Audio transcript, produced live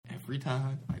every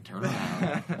time I turn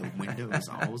around, the window is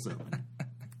always open.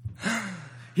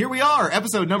 Here we are,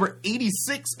 episode number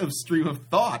 86 of Stream of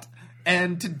Thought.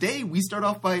 And today we start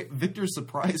off by Victor's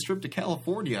surprise trip to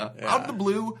California. Yeah. Out of the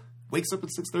blue, wakes up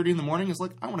at 6:30 in the morning, is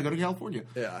like, I want to go to California.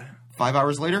 Yeah. 5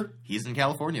 hours later, he's in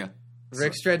California.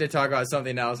 Rick's tried to talk about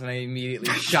something else, and I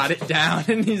immediately shot it down.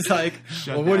 And he's like,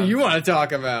 Shut what do down. you want to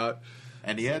talk about?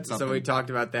 And he had something. So we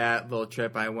talked about that little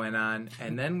trip I went on.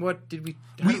 And then what did we...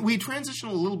 We transition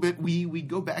a little bit. We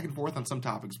go back and forth on some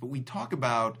topics, but we talk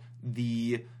about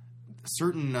the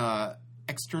certain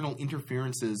external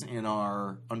interferences in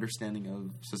our understanding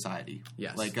of society.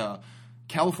 Yes. Like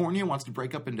California wants to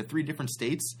break up into 3 different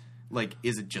states. Like,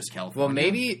 is it just California? Well,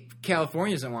 maybe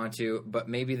California doesn't want to, but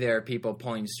maybe there are people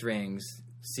pulling strings,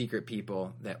 secret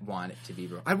people that want it to be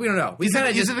broken. We don't know. Is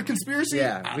it a conspiracity?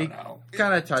 Yeah, I we don't know.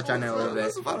 kind of touch on it a little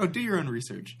bit. Do your own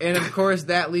research. And of course,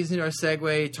 that leads into our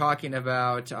segue talking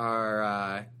about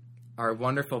our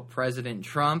wonderful President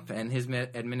Trump and his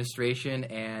administration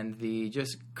and the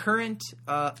just current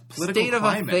Political state of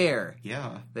climate. affair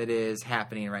Yeah. that is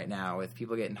happening right now with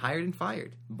people getting hired and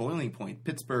fired. Boiling point.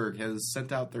 Pittsburgh has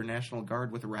sent out their National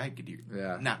Guard with a riot gear.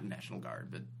 Yeah. Not National Guard,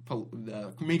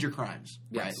 but major crimes.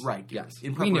 Yes. Riot gears. Yes.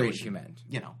 In We knew what preparation. you meant.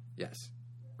 You know. Yes.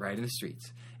 Right in the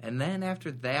streets. And then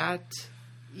after that,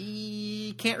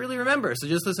 you can't really remember, so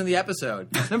just listen to the episode.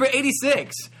 Number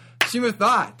 86, Stream of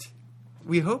Thought.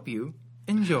 We hope you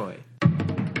enjoy.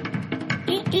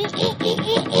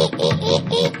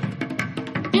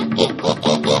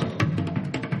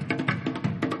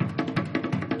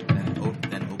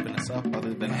 Then open us up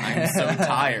other than I'm so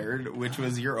tired, which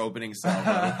was your opening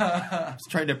salvo. I was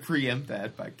trying to preempt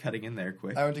that by cutting in there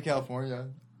quick. I went to California.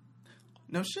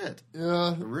 No shit.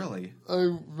 Yeah, Really? I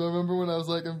remember when I was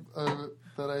like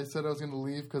that I said I was going to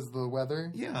leave because of the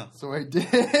weather. Yeah. So I did.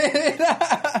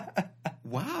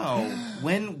 Wow.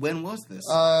 When was this?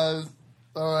 All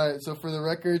right. So for the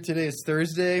record, Today is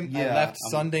Thursday. Yeah, I left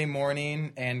Sunday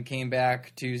morning and came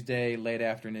back Tuesday late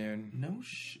afternoon. No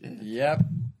shit. Yep. Late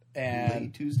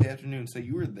And Tuesday afternoon. So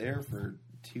you were there for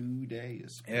 2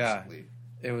 days, Yeah. basically.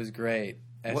 it was great.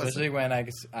 Was Especially when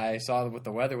I saw what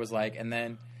the weather was like, and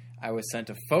then I was sent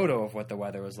a photo of what the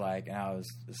weather was like, and I was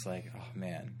just like, oh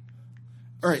man.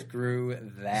 All right. Screw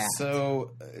that.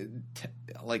 So,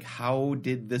 how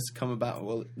did this come about?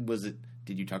 Well,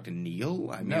 did you talk to Neil?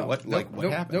 I mean, what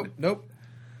happened? Nope.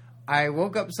 I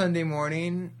woke up Sunday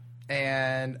morning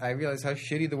and I realized how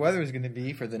shitty the weather was going to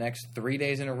be for the next 3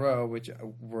 days in a row, which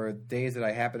were days that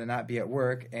I happened to not be at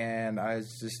work, and I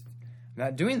was just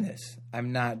not doing this.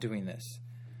 I'm not doing this.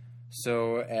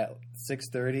 So at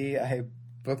 6:30, I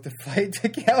booked a flight to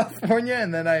California,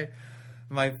 and then I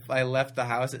left the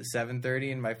house at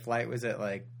 7:30, and my flight was at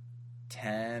like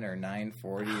 10 or 9:40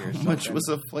 or something. How much was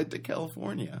a flight to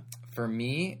California? For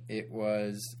me, it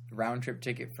was round trip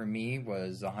ticket for me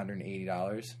was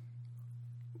 $180.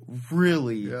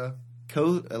 Really? yeah.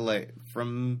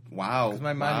 From wow. Because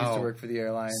my mom used to work for the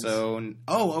airlines. So,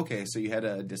 okay. So you had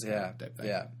a discount type thing.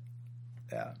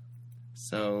 Yeah.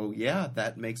 So yeah,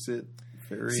 that makes it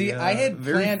very. See, I had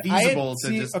very planned. feasible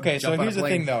to just okay, so jump on a here's the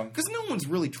plane. thing, though. Because no one's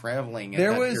really traveling at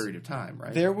There that was- period of time,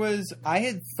 right? I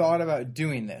had thought about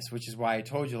doing this, which is why I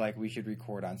told you like we should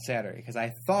record on Saturday, because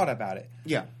I thought about it.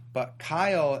 Yeah. But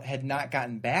Kyle had not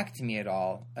gotten back to me at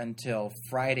all until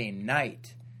Friday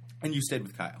night. And you stayed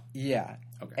with Kyle. Yeah.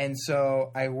 Okay. And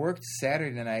so I worked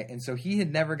Saturday night, and so he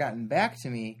had never gotten back to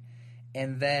me.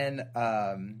 And then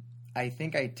I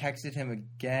think I texted him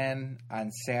again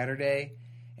on Saturday,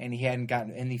 and he hadn't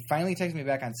gotten. And he finally texted me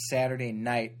back on Saturday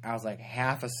night. I was like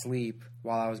half asleep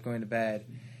while I was going to bed,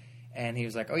 and he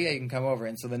was like, "Oh yeah, you can come over."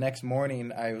 And so the next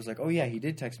morning, I was like, "Oh yeah, he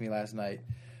did text me last night."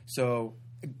 So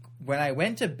when I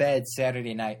went to bed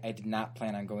Saturday night, I did not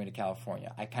plan on going to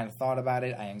California. I kind of thought about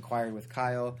it. I inquired with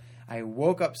Kyle. I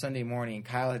woke up Sunday morning.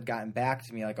 Kyle had gotten back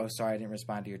to me like, "Oh, sorry, I didn't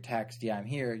respond to your text. Yeah, I'm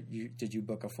here. Did you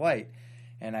book a flight?"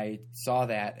 And I saw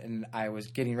that, and I was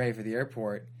getting ready for the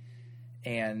airport.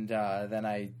 And then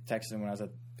I texted him when I was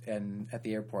at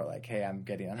the airport, like, "Hey, I'm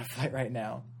getting on a flight right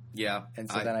now." Yeah. And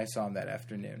so then I saw him that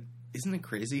afternoon. Isn't it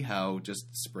crazy how just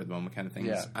spur of the moment kind of things?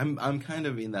 Yeah. I'm kind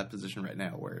of in that position right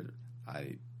now where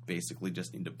I basically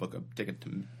just need to book a ticket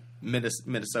to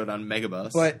Minnesota on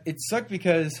Megabus. But it sucked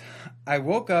because I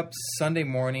woke up Sunday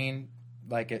morning,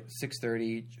 like at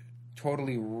 6:30,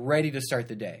 totally ready to start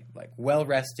the day. Like well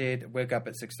rested, wake up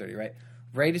at 6:30, right?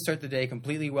 Ready to start the day,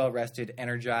 completely well rested,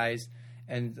 energized.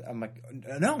 And I'm like,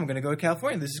 no, I'm going to go to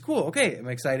California. This is cool. Okay, I'm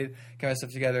excited. Get my stuff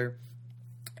together.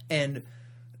 And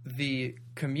the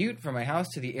commute from my house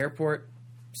to the airport,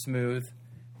 smooth.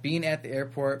 Being at the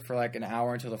airport for like an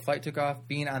hour until the flight took off.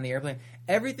 Being on the airplane.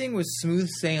 everything was smooth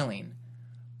sailing,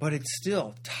 but it's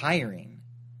still tiring,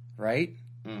 right?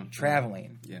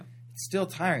 Traveling. Yeah. It's still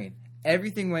tiring.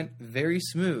 Everything went very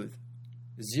smooth.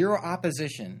 Zero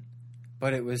opposition.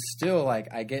 But it was still like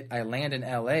I land in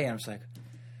LA and I'm just like,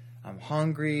 I'm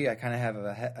hungry. I kind of have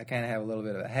a little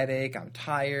bit of a headache. I'm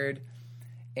tired.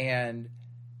 And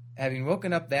having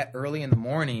woken up that early in the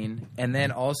morning, and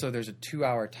then also there's a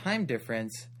 2-hour time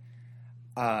difference,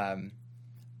 by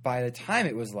the time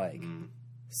it was like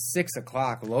 6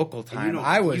 o'clock local time,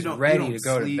 I was ready to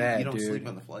go to bed, You don't dude. sleep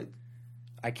on the flight?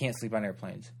 I can't sleep on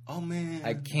airplanes. Oh, man.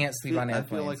 I can't sleep on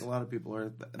airplanes. I feel like a lot of people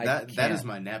are. I That is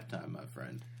my nap time, my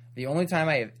friend. The only time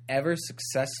I have ever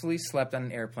successfully slept on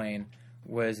an airplane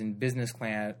was in business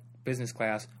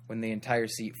class when the entire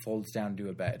seat folds down to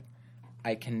a bed.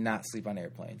 I cannot sleep on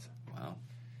airplanes. Wow.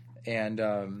 And,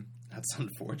 That's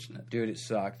unfortunate. dude, it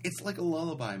sucked. It's like a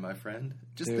lullaby, my friend.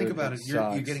 Just Dude, think about it it. You're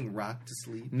sucks. getting rocked to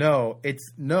sleep. No,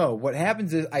 what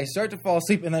happens is I start to fall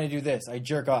asleep and then I do this. I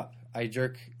jerk up. I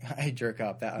jerk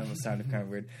up. That almost sounded kind of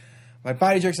weird. My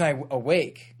body jerks and I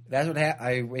awake. That's what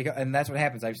I wake up, and that's what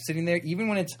happens. I'm sitting there, even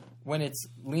when it's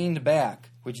leaned back,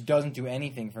 which doesn't do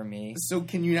anything for me. So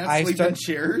can you not sleep in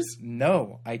chairs?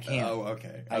 No, I can't. Oh,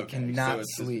 okay. I cannot So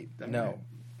it's sleep. just- No.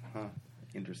 Huh.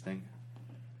 Interesting.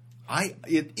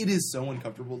 It is so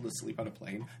uncomfortable to sleep on a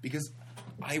plane because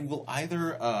I will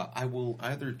either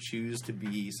choose to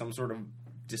be some sort of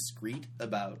discreet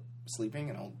about sleeping,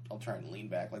 and I'll try and lean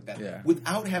back like that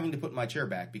without having to put my chair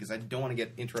back because I don't want to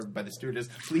get interrupted by the stewardess.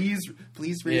 Please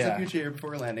raise up your chair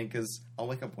before landing because I'll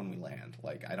wake up when we land.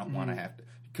 Like I don't want to have to,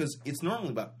 because it's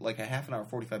normally about like a half an hour,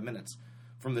 45 minutes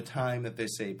from the time that they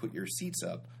say put your seats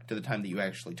up to the time that you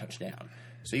actually touch down.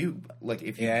 So you like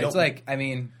if you don't, it's like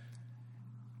I'd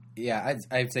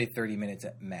say 30 minutes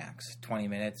at max. 20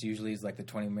 minutes usually is like the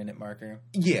 20-minute marker.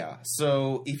 Yeah.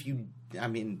 So if you,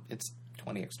 it's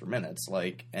 20 extra minutes,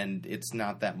 and it's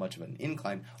not that much of an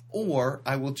incline. Or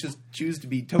I will just choose to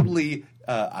be totally,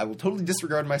 I will totally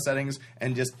disregard my settings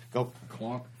and just go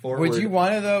clonk forward. Would you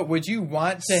want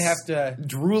to have to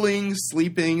drooling,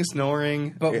 sleeping,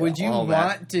 snoring? But would you all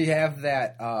want to have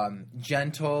that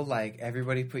gentle, like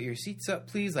everybody put your seats up,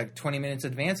 please, like 20 minutes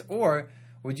advance, or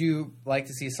would you like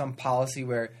to see some policy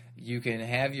where you can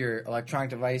have your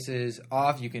electronic devices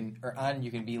off, you can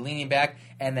be leaning back,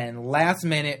 and then last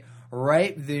minute,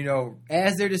 right,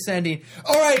 as they're descending,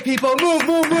 all right, people, move,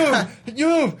 you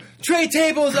move, tray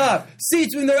tables up,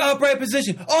 seats in their upright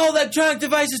position, all electronic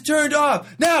devices turned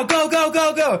off, now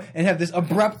go, and have this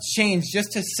abrupt change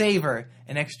just to savor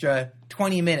an extra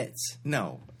 20 minutes.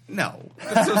 No,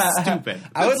 that's so stupid.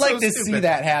 I would like to see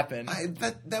that happen.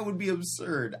 That would be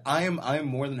absurd. I am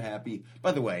more than happy.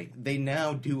 By the way, they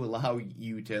now do allow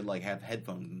you to have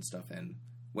headphones and stuff in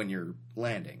when you're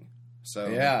landing, so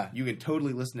you can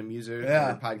totally listen to music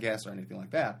or podcasts or anything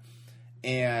like that.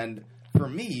 And for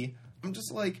me, I'm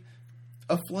just like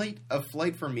a flight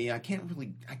for me. I can't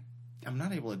really. I'm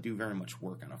not able to do very much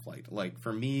work on a flight. Like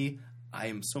for me, I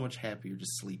am so much happier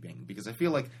just sleeping because I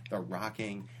feel like the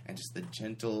rocking and just the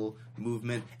gentle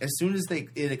movement. As soon as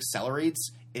it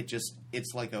accelerates,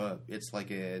 it's like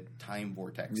a time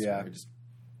vortex. Yeah. Where I just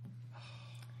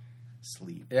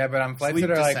sleep. Yeah, but on flights Sleep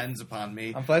that are descends upon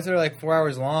me. on flights that are 4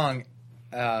 hours long,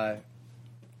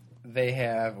 they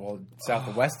have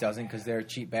Southwest doesn't because they're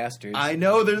cheap bastards. I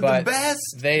know they're But the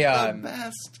best. they, the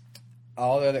best.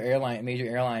 All the other major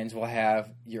airlines will have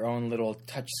your own little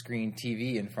touchscreen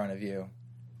TV in front of you.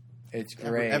 It's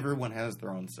great. Everyone has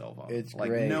their own cell phone. It's like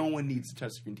great. No one needs a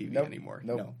touchscreen TV anymore.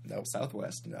 Nope.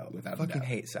 Southwest. No, without a fucking doubt.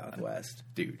 hate Southwest.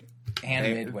 Dude.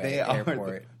 And Midway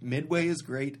Airport. Midway is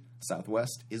great.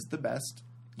 Southwest is the best.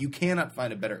 You cannot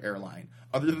find a better airline,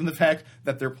 other than the fact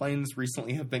that their planes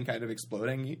recently have been kind of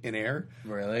exploding in air.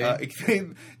 Really?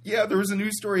 Yeah, there was a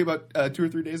news story about 2 or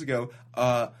 3 days ago.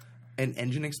 An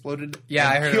engine exploded. Yeah,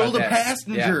 and I heard killed about a that.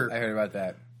 passenger. Yeah, I heard about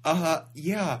that.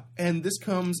 Yeah, and this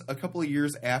comes a couple of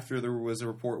years after there was a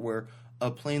report where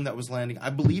a plane that was landing, I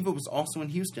believe it was also in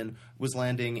Houston, was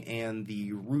landing and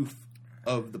the roof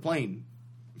of the plane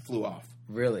flew off.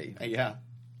 Really? Yeah.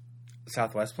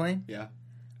 Southwest plane? Yeah.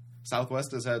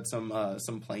 Southwest has had some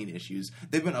plane issues.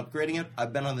 They've been upgrading it.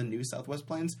 I've been on the new Southwest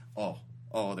planes. Oh,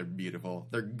 they're beautiful.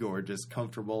 They're gorgeous,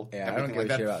 comfortable. Yeah, I don't give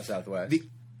a shit about Southwest.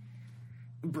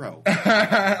 Bro.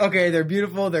 Okay, they're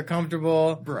beautiful. They're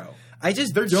comfortable. Bro.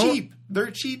 They're cheap. They're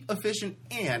cheap, efficient,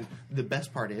 and the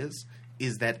best part is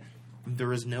that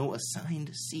there is no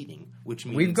assigned seating, which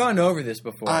means we've gone over this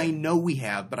before. I know we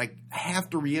have, but I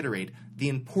have to reiterate the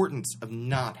importance of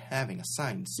not having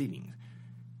assigned seating.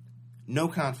 No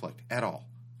conflict at all.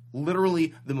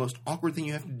 Literally, the most awkward thing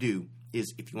you have to do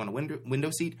is if you want a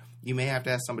window seat, you may have to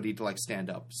ask somebody to like stand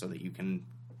up so that you can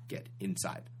get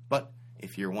inside. But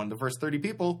if you're one of the first 30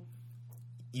 people,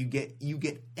 you get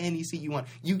any seat you want.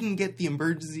 You can get the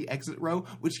emergency exit row,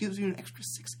 which gives you an extra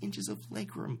 6 inches of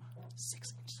legroom.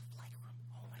 6 inches of legroom.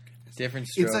 Oh my goodness! Different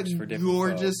strokes it's a for different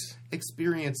gorgeous folks.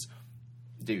 experience,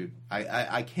 dude.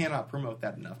 I cannot promote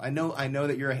that enough. I know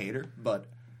that you're a hater, but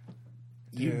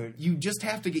you just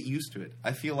have to get used to it.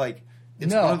 I feel like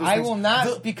it's one No, of those I things- will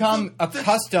not become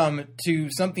accustomed to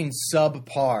something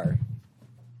subpar.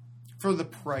 For the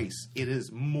price, it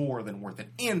is more than worth it.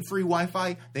 And free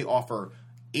Wi-Fi. They offer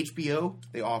HBO.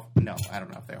 No, I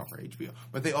don't know if they offer HBO,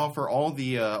 but they offer all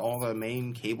the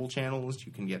main cable channels.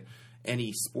 You can get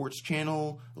any sports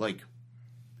channel. Like,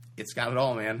 it's got it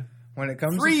all, man. When it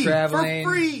comes Free to traveling,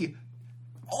 for free.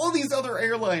 All these other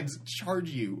airlines charge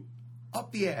you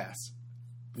up the ass.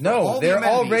 no, All the they're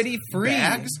amenities. already free.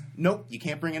 Bags? Nope, you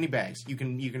can't bring any bags. You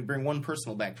can bring one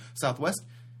personal bag. Southwest,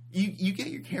 you get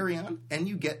your carry-on and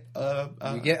you get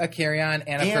You get a carry-on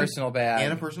and a personal bag.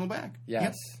 and a personal bag. Yes.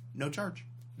 Yep, no charge.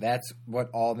 That's what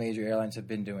all major airlines have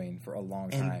been doing for a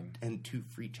long time. And 2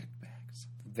 free checked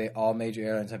bags. All major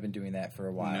airlines have been doing that for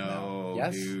a while No, now.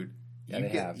 Yes, dude. Yeah, you they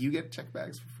get have. you get checked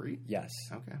bags for free. yes,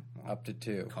 Okay, well, up to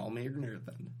 2. call me your nerd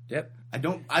then. Yep. I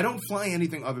don't fly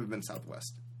anything other than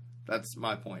Southwest. That's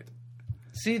my point.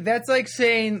 See, that's like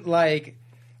saying like,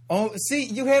 oh, see,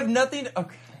 you have nothing.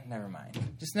 Okay, never mind.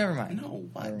 Just never mind. No,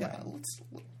 why? Never Yeah, mind.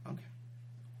 okay.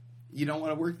 You don't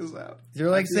want to work this out. You're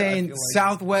like I saying feel like-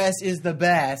 Southwest is the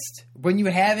best when you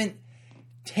haven't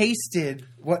tasted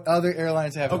what other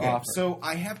airlines have to Okay, offer. so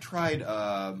I have tried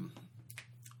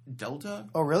Delta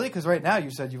Oh, really? Because right now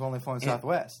you said you've only flown Yeah.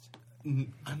 Southwest. on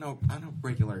a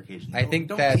regular occasion. I think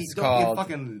don't that's don't called- be a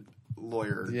fucking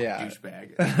lawyer Yeah.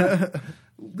 douchebag.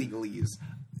 Legalese.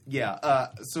 Yeah.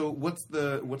 So what's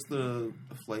the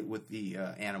flight with the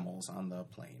animals on the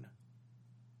plane?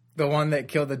 The one that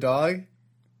killed the dog?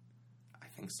 I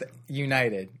think so.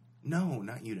 United. No,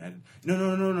 not United.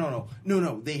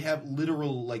 No. They have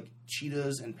literal like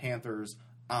cheetahs and panthers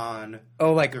on.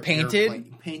 Oh, like their painted?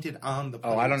 airplane, painted on the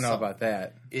plane. Oh, I don't know itself. about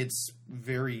that. It's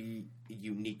very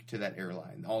unique to that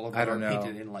airline. All of I them don't are know.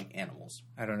 painted in like animals.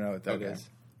 I don't know what that is. Okay.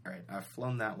 All right, I've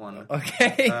flown that one.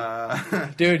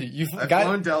 Okay. Dude, you've I've got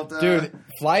flown Delta. Dude,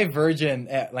 fly Virgin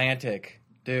Atlantic.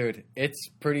 Dude, it's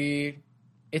pretty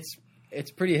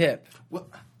hip.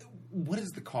 What is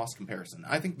the cost comparison?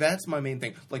 I think that's my main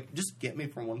thing. Like, just get me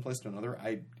from one place to another.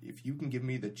 If you can give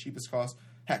me the cheapest cost,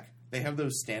 heck, they have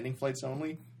those standing flights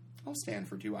only. I'll stand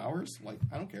for 2 hours. Like,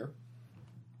 I don't care.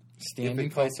 Standing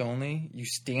If it flights only? You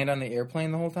stand on the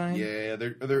airplane the whole time? Yeah,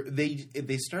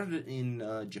 they started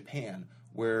in Japan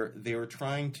where they were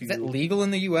trying to. Is that legal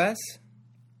in the U.S.?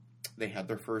 They had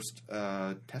their first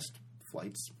test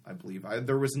flights, I believe.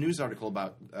 There was a news article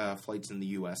about flights in the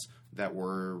U.S. that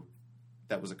was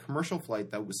a commercial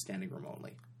flight that was standing room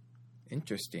only,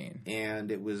 Interesting.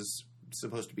 and it was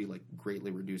supposed to be like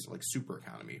greatly reduced, like super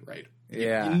economy, right?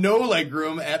 Yeah. No leg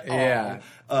room at all. Yeah.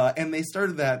 And they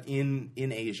started that in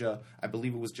Asia. I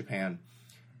believe it was Japan,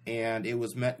 and it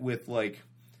was met with like,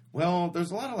 well,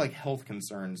 there's a lot of like health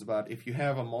concerns about if you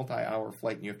have a multi-hour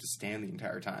flight and you have to stand the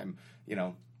entire time. You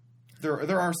know,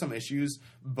 there are some issues,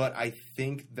 but I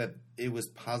think that it was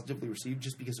positively received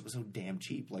just because it was so damn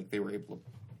cheap. Like they were able to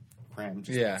cram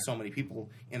just so many people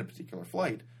in a particular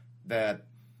flight that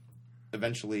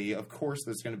eventually, of course,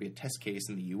 there's going to be a test case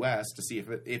in the U.S. to see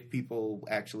if people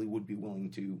actually would be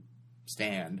willing to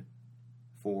stand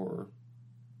for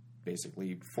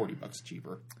basically $40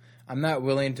 cheaper. I'm not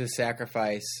willing to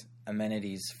sacrifice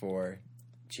amenities for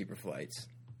cheaper flights.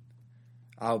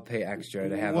 I'll pay extra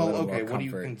to have a little more comfort. What do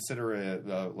you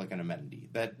consider like an amenity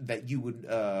that you would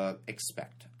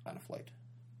expect on a flight?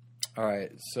 All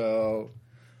right, so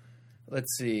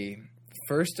let's see.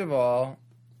 First of all,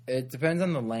 it depends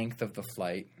on the length of the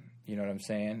flight. You know what I'm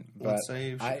saying? Let's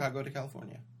say Chicago to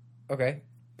California. Okay,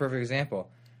 perfect example.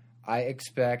 I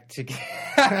expect to get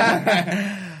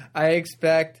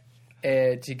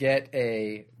to get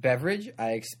a beverage.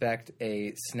 I expect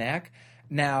a snack.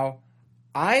 Now,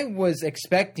 I was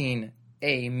expecting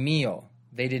a meal.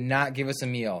 They did not give us a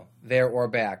meal there or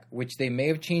back, which they may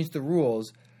have changed the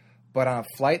rules. But on a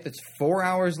flight that's 4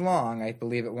 hours long, I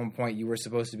believe at one point you were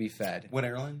supposed to be fed. What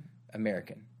airline?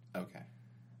 American. Okay.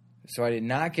 So I did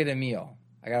not get a meal.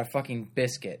 I got a fucking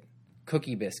biscuit,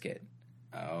 cookie biscuit,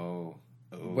 Oh.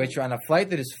 which on a flight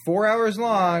that is 4 hours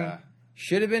long Yeah.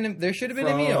 should have been. There should have been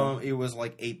a meal. It was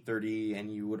like 8:30,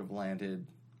 and you would have landed.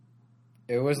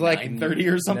 It was like 9:30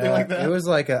 or something like that? It was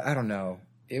like I don't know.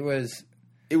 It was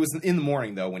It was in the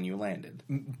morning, though, when you landed.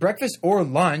 breakfast or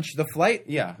lunch. The flight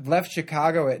Yeah. left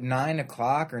Chicago at 9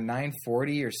 o'clock or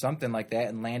 9:40 or something like that,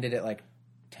 and landed at like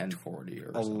 10:40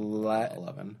 or Ele- something.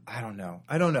 11. I don't know.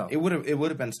 It would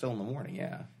have been still in the morning,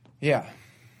 yeah. Yeah,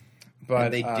 but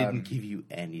And they didn't give you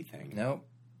anything.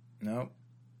 Nope.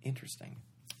 Interesting.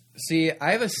 See,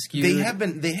 I have a skewed.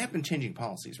 They have been changing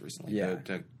policies recently Yeah.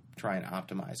 to try and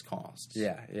optimize costs.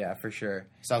 Yeah, for sure.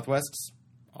 Southwest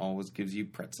always gives you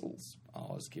pretzels,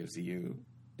 always gives you,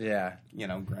 Yeah,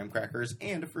 graham crackers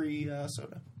and a free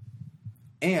soda.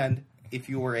 And if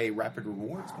you were a Rapid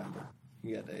Rewards member,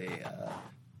 you get a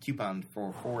coupon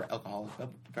for 4 alcoholic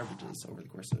beverages over the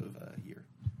course of a year.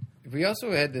 we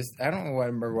also had this. I don't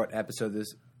remember what episode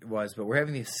this was, but we're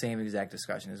having the same exact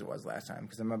discussion as it was last time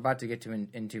because I'm about to get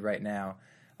into right now.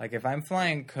 Like if I'm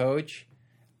flying coach,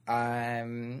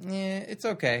 it's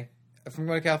okay. If I'm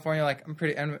going to California, like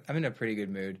I'm in a pretty good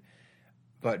mood.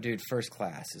 But dude, first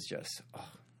class is just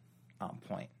on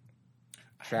point.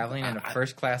 Traveling in a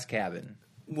first class cabin.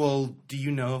 Well, do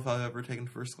you know if I've ever taken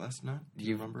first class or not? Do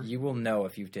you remember? You will know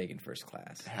if you've taken first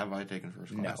class. Have I taken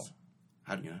first class? No.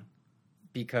 How do you know?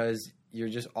 Because you're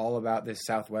just all about this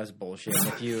Southwest bullshit. And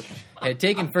if you had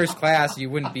taken first class, you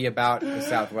wouldn't be about the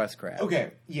Southwest crap.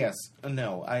 Okay, yes.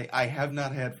 No, I have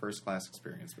not had first class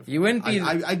experience before. You wouldn't be.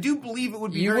 I do believe it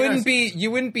would be You very wouldn't nice. be. You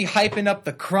wouldn't be hyping up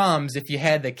the crumbs if you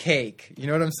had the cake. You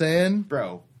know what I'm saying?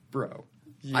 Bro.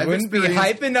 You wouldn't be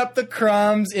hyping up the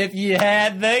crumbs if you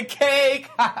had the cake.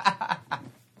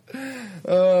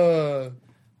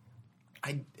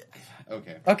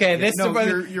 Okay, this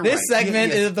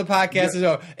segment of the podcast is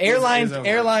over.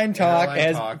 Airline talk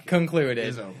has concluded.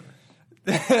 Is over.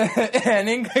 And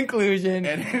in conclusion,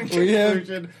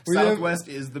 Southwest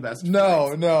is the best.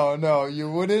 No.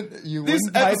 You wouldn't. This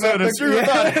hype up episode of the- Stream of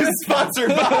Thought is sponsored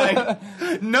by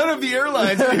none of the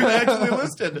airlines we've actually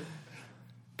listed.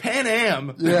 Pan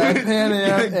Am. Yeah, Pan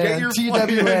Am Get and your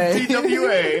TWA.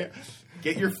 TWA.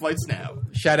 Get your flights now.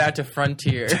 Shout out to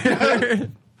Frontier.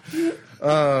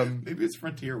 Maybe it's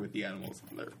Frontier with the animals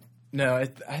on there. No,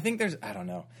 I think there's. I don't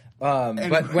know.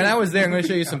 But when I was there, I'm going to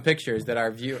show you some pictures that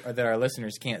our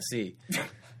listeners can't see.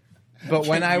 But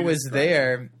when I was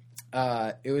there,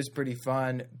 it was pretty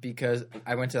fun because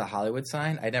I went to the Hollywood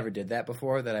sign. I never did that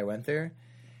before. That I went there,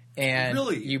 and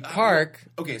Really? you park.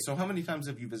 Okay, so how many times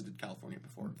have you visited California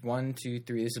before? 1, 2,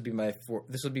 3. This will be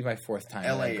my fourth time.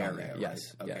 LA that I've gone area, there. right?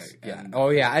 Yes, Okay, yes, yeah. and Oh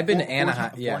yeah, I've been to Four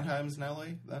Anaheim. Yeah, 4 times in LA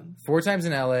then? 4 times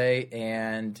in LA,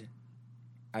 and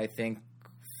I think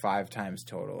 5 times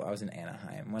total. I was in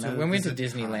Anaheim when we went to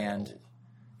visit Disneyland. Kyle.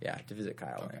 Yeah, to visit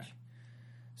Kyle Okay. Lynch.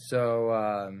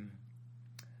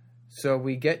 So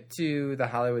we get to the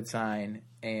Hollywood sign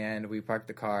and we park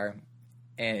the car,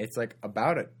 and it's like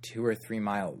about a 2 or 3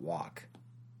 mile walk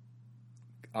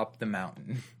up the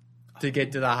mountain to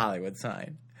get to the Hollywood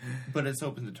sign. But it's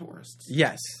open to tourists.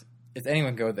 Yes, if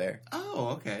anyone go there,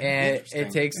 Oh, okay. and Interesting.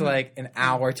 it takes like an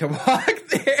hour to walk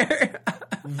there.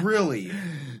 Really?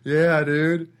 Yeah,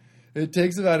 dude. It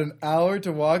takes about an hour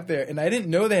to walk there, and I didn't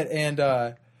know that.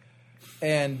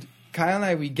 And Kyle and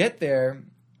I, we get there,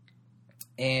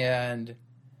 and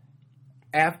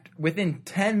within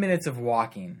 10 minutes of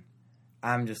walking,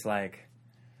 I'm just like,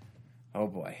 oh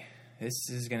boy, this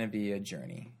is gonna be a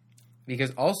journey.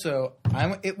 Because also,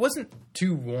 it wasn't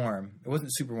too warm. It wasn't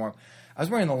super warm. I was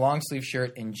wearing a long sleeve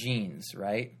shirt and jeans,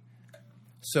 right?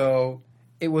 So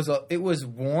it was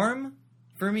warm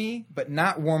for me, but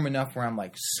not warm enough where I'm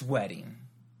like sweating.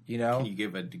 You know, Can you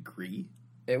give a degree?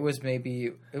 it was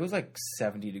like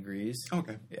 70 degrees.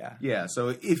 Okay. Yeah. Yeah, so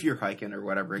if you're hiking or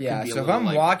whatever, it Yeah. could be a So if little, I'm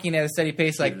like, walking at a steady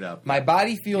pace, like heated up, my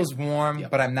body feels warm,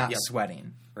 Yep. but I'm not Yep.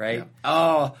 sweating. Right. Yeah.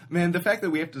 Oh, man, the fact that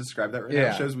we have to describe that right Yeah.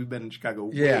 now shows we've been in Chicago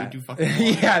Yeah. way too fucking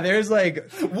long. Yeah. There's like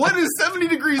What does 70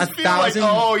 degrees feel 1,000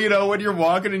 like? Oh, when you're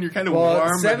walking and you're kind of warm, but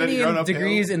then 70 you're going uphill.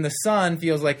 degrees in the sun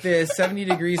feels like this. 70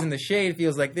 degrees in the shade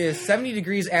feels like this. 70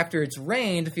 degrees after it's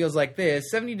rained feels like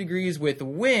this. 70 degrees with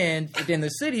wind in the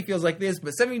city feels like this.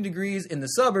 But 70 degrees in the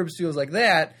suburbs feels like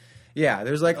that. Yeah,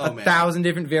 there's like Oh, man. 1,000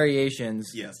 different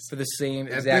variations Yes. for the same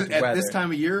At exact this, weather. at this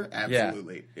time of year,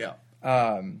 absolutely. Yeah.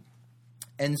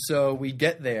 And so we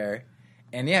get there,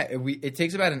 and yeah, it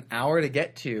takes about an hour to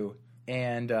get to,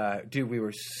 and dude, we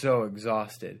were so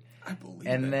exhausted. I believe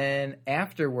And it. then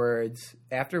afterwards,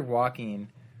 after walking,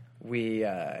 we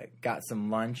got some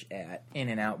lunch at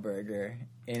In-N-Out Burger.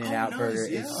 In-N-Out nice. Burger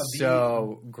Yeah, is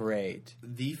so great.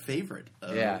 The favorite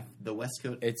of Yeah. the West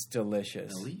Coast It's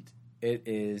delicious. elite. It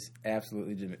is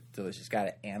absolutely delicious. Got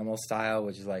an animal style,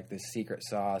 which is like this secret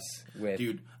sauce with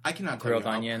Dude, I cannot tell grilled you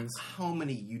onions. how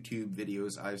many YouTube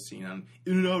videos I've seen on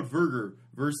In-N-Out Burger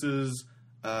versus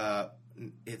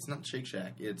it's not Shake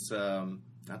Shack. It's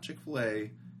Not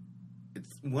Chick-fil-A. It's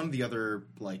one of the other,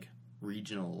 like,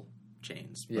 regional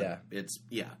chains. But Yeah. It's,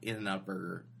 In-N-Out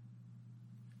Burger.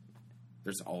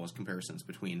 There's always comparisons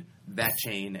between that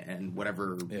chain and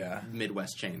whatever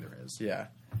Midwest chain there is. Yeah.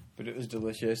 But it was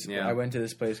delicious. Yeah. I went to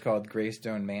this place called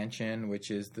Greystone Mansion,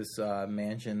 which is this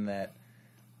mansion that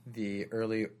an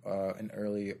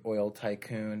early oil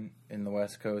tycoon in the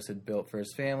West Coast had built for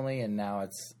his family, and now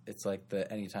it's like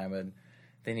anytime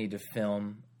they need to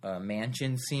film a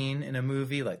mansion scene in a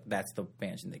movie, like that's the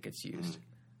mansion that gets used.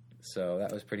 So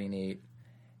that was pretty neat.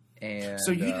 And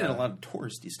So you did a lot of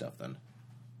touristy stuff then.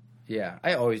 Yeah,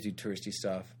 I always do touristy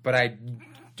stuff, but I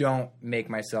don't make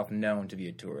myself known to be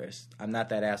a tourist. I'm not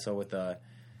that asshole with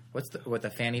a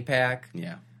fanny pack.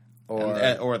 Yeah.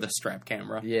 Or the strap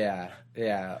camera. Yeah.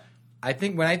 I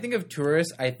think when I think of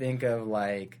tourists, I think of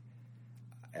like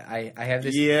I have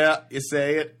this. Yeah, you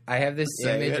say it. I have this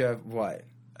Say image it. of what?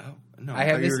 Oh no! I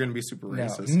have thought you this- were going to be super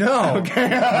racist. No. Okay.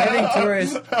 I think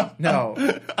tourists.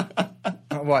 No.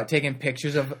 What? Taking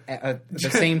pictures of the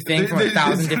same thing from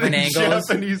 1,000 different angles.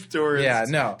 Japanese tourists. Yeah,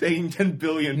 no. Taking 10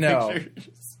 billion No.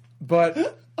 pictures.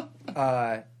 But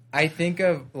I think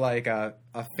of like a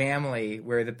family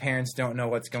where the parents don't know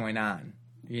what's going on.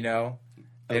 You know.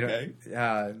 They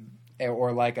Okay.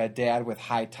 Or like a dad with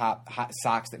high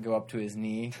socks that go up to his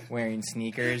knee, wearing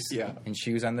sneakers and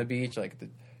shoes on the beach, like the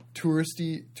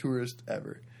touristy tourist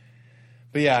ever.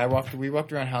 But yeah, we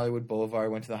walked around Hollywood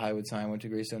Boulevard, went to the Hollywood sign, went to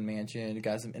Greystone Mansion,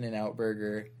 got some In-N-Out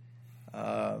Burger,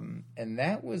 and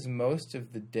that was most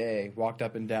of the day. Walked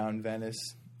up and down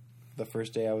Venice the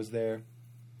first day I was there.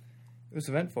 It was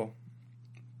eventful.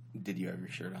 Did you have your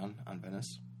shirt on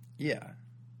Venice? Yeah.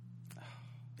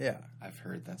 Yeah. I've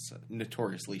heard that's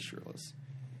notoriously shirtless.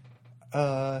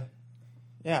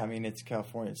 Yeah, I mean, it's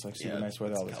California. It's like super nice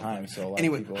weather all the time. So a lot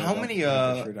Anyway, of people how don't many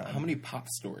have their shirt on. how many pop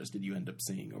stores did you end up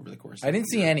seeing over the course? I didn't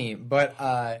see any, but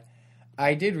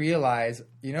I did realize,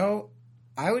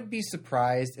 I would be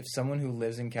surprised if someone who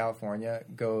lives in California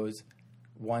goes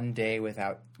one day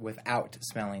without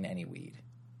smelling any weed.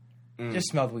 Just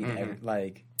smelled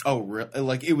weed, Oh, really?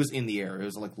 Like it was in the air. It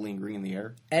was like lingering in the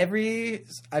air. every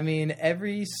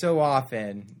so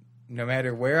often, no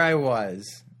matter where I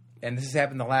was, and this has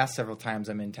happened the last several times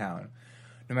I'm in town,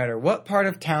 no matter what part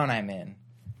of town I'm in,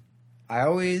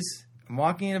 I'm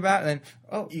walking about and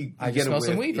then, I just smell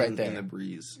some weed right there. in the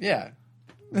breeze. Yeah.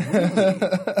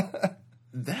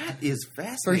 That is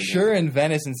fascinating. For sure in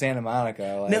Venice and Santa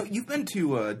Monica. Now, you've been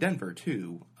to Denver,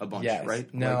 too, a bunch, Yes.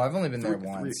 right? No, I've only been there three-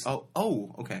 once.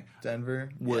 Oh, okay. Denver.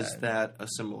 Was that a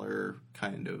similar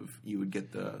kind of, you would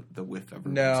get the whiff every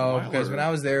once in a No, while, because or- when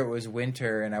I was there, it was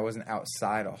winter and I wasn't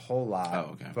outside a whole lot.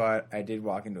 Oh, okay. But I did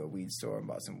walk into a weed store and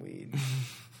bought some weed.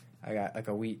 I got like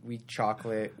a weed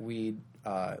chocolate,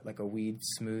 like a weed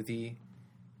smoothie.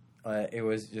 It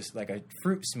was just like a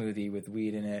fruit smoothie with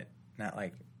weed in it, not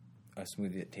like a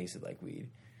smoothie that tasted like weed.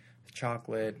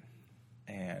 Chocolate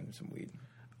and some weed.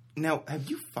 Now, have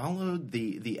you followed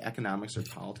the economics or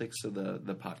politics of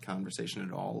the pot conversation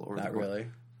at all? Or Not really.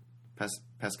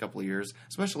 Past couple of years,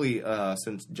 especially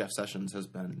since Jeff Sessions has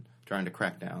been trying to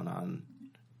crack down on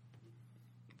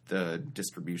the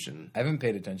distribution. I haven't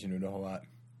paid attention to it a whole lot.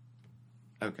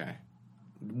 Okay.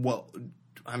 Well,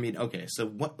 I mean, okay. So,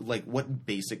 what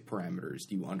basic parameters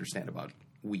do you understand about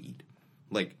weed?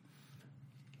 Like,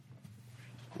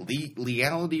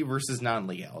 legality versus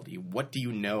non-legality. What do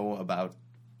you know about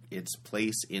its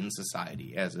place in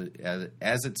society as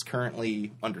it's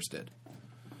currently understood?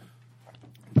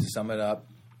 To sum it up,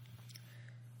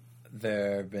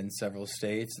 there have been several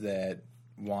states that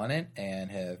want it and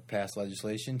have passed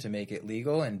legislation to make it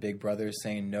legal, and Big Brother is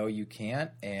saying, no, you can't,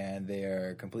 and they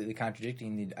are completely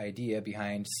contradicting the idea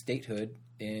behind statehood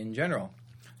in general.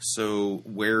 So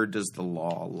where does the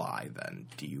law lie then?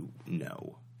 Do you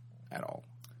know at all?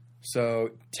 So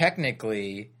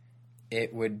technically,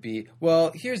 it would be...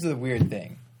 Well, here's the weird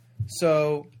thing.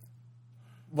 So,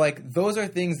 like, those are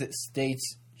things that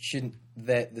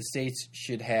the states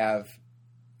should have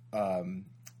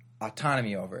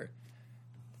autonomy over.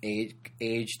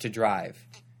 Age to drive,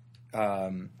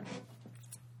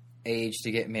 age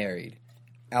to get married,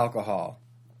 alcohol,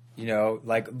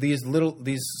 like these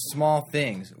small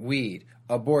things, weed,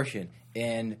 abortion.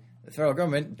 And the federal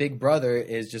government, Big Brother,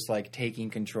 is just like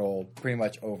taking control pretty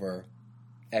much over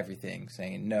everything,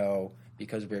 saying no,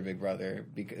 because we're Big Brother,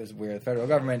 because we're the federal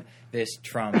government, this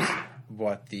trumps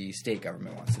what the state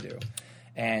government wants to do.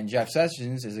 And Jeff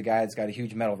Sessions is a guy that's got a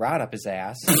huge metal rod up his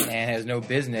ass and has no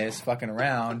business fucking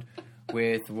around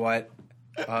with what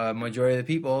majority of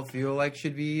the people feel like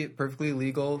should be perfectly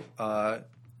legal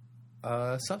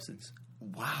substance.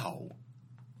 Wow.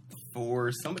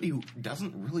 for somebody who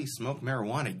doesn't really smoke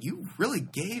marijuana, you really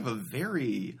gave a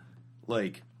very,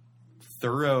 like,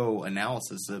 thorough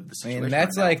analysis of the I situation. mean,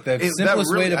 that's right now. like the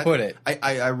simplest way to put it.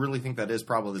 I really think that is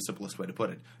probably the simplest way to put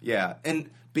it. Yeah,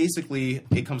 and basically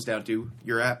it comes down to,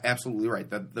 you're absolutely right,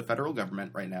 that the federal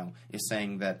government right now is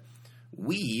saying that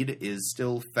weed is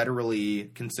still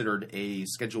federally considered a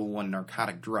Schedule I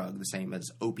narcotic drug, the same as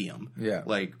opium. Yeah.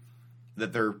 Like,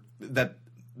 that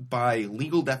by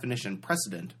legal definition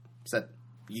precedent set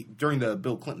during the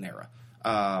Bill Clinton era,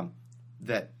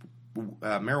 that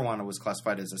marijuana was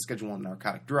classified as a Schedule I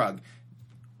narcotic drug.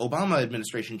 Obama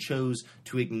administration chose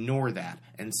to ignore that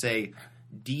and say,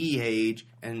 DEA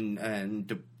and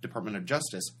Department of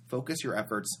Justice, focus your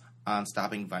efforts on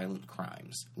stopping violent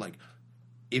crimes. Like,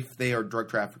 if they are drug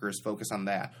traffickers, focus on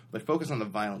that, but focus on the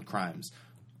violent crimes.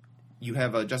 You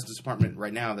have a Justice Department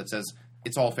right now that says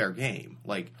it's all fair game.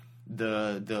 Like,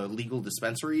 the legal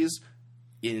dispensaries,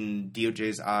 in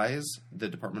DOJ's eyes, the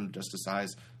Department of Justice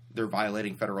eyes, they're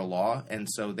violating federal law, and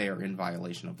so they are in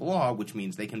violation of the law, which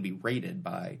means they can be raided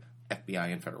by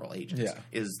FBI and federal agents,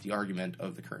 is the argument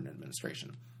of the current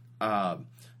administration.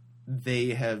 They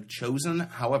have chosen,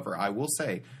 however, I will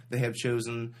say, they have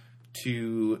chosen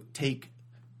to take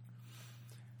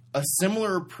a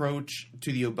similar approach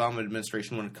to the Obama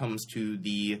administration when it comes to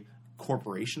the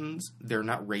corporations. They're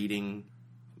not raiding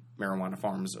marijuana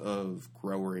farms of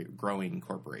growing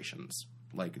corporations.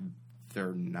 Like,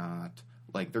 they're not...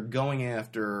 Like, they're going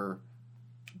after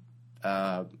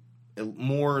they're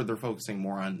focusing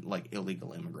more on, like,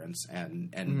 illegal immigrants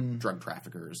and drug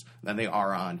traffickers than they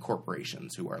are on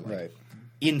corporations who are, like,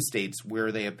 in states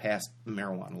where they have passed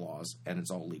marijuana laws and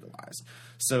it's all legalized.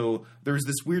 So there's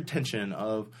this weird tension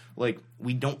of, like,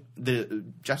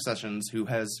 Jeff Sessions, who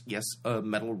has, yes, a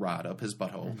metal rod up his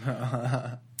butthole,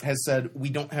 has said we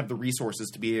don't have the resources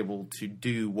to be able to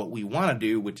do what we want to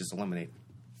do, which is eliminate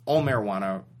all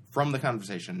marijuana from the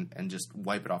conversation and just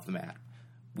wipe it off the mat.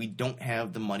 We don't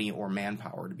have the money or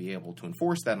manpower to be able to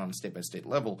enforce that on a state-by-state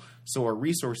level, so our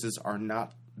resources are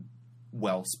not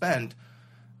well spent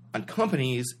on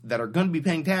companies that are going to be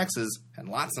paying taxes, and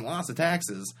lots of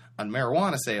taxes, on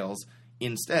marijuana sales.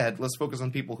 Instead, let's focus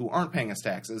on people who aren't paying us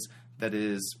taxes, that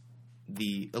is,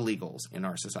 the illegals in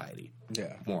our society,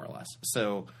 more or less.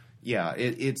 So, yeah,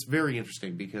 it's very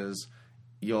interesting because...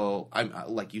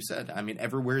 like you said, I mean,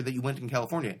 everywhere that you went in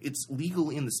California, it's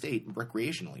legal in the state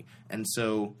recreationally, and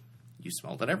so you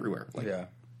smelled it everywhere. Like,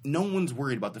 no one's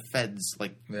worried about the feds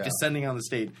descending on the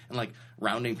state and like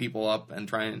rounding people up and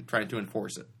trying to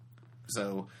enforce it.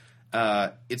 So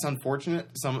it's unfortunate.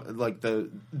 Some like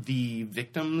the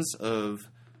victims of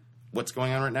what's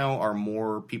going on right now are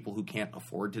more people who can't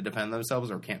afford to defend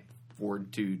themselves or can't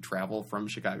afford to travel from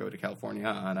Chicago to California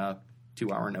on a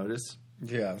 2-hour notice.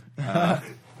 Yeah.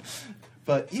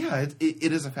 But yeah,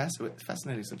 it is a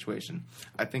fascinating situation.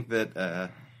 I think that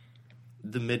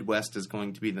the Midwest is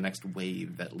going to be the next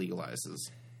wave that legalizes.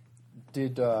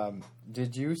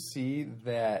 Did you see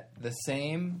that the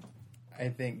same, I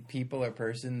think, people or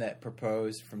person that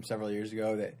proposed from several years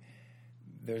ago that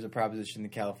there's a proposition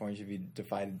that California should be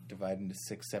divided into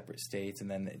 6 separate states,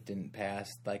 and then it didn't pass?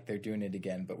 Like, they're doing it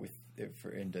again, but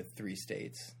into 3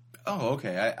 states. Oh,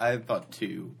 okay. I thought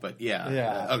 2, but yeah.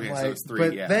 Yeah. Okay, like, so it's 3.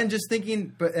 But yeah. then just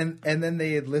thinking, and then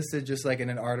they had listed just like in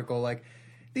an article, like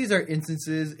these are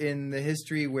instances in the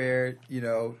history where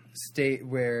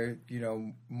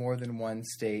more than one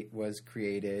state was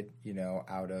created,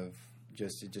 out of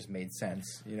it just made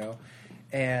sense,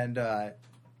 and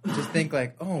just think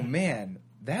like, oh man,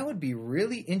 that would be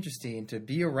really interesting to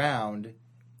be around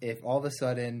if all of a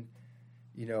sudden,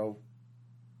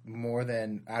 more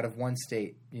than out of one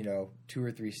state, 2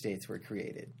 or 3 states were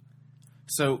created.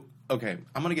 So, okay,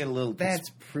 I'm going to get a little...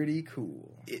 That's pretty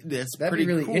cool. That'd pretty be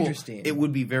really cool. interesting. It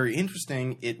would be very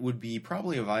interesting. It would be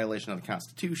probably a violation of the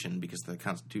Constitution because the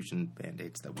Constitution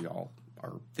mandates that we all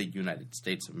are the United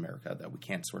States of America, that we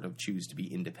can't sort of choose to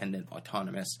be independent,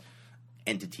 autonomous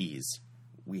entities.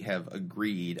 We have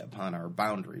agreed upon our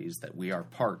boundaries that we are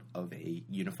part of a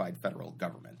unified federal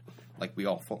government. Like, we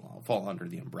all fall under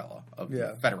the umbrella of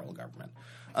the federal government.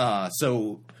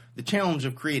 So the challenge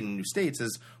of creating new states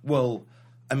is, well,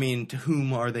 I mean, to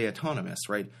whom are they autonomous,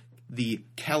 right? The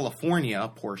California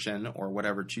portion, or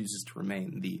whatever chooses to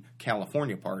remain the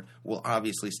California part, will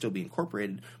obviously still be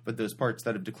incorporated, but those parts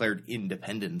that have declared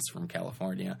independence from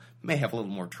California may have a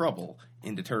little more trouble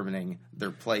in determining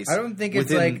their place I don't think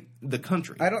within it's like the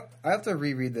country. I have to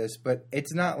reread this, but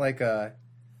it's not like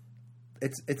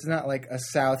it's not like a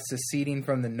South seceding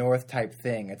from the North type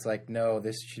thing. It's like, no,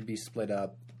 this should be split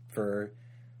up for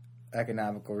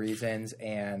economical reasons,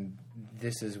 and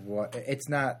this is what... It's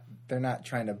not they're not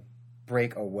trying to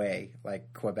break away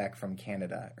like Quebec from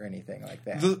Canada or anything like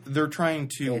that. They're trying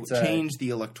to It's change the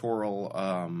electoral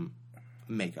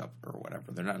makeup or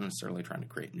whatever. They're not necessarily trying to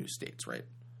create new states, right?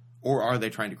 Or are they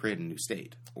trying to create a new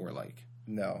state? Or like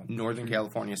No. Northern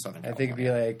California, Southern I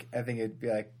California? think it'd be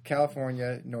like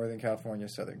California, Northern California,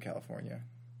 Southern California.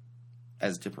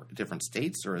 As different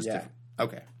states or as Yeah. different?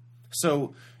 Okay.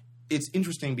 So it's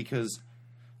interesting because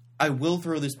I will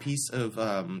throw this piece of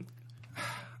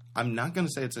I'm not going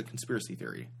to say it's a conspiracy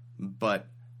theory, but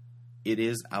it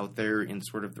is out there in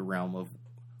sort of the realm of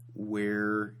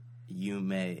where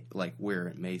where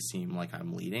it may seem like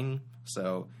I'm leading.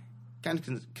 So kind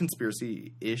of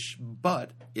conspiracy-ish,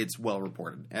 but it's well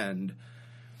reported. And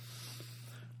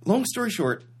long story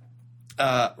short,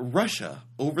 Russia,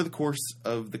 over the course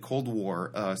of the Cold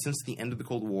War, since the end of the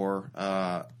Cold War,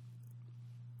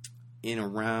 in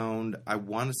around, I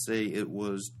want to say it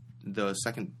was the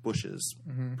second Bush's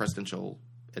presidential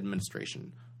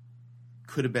administration,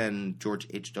 could have been George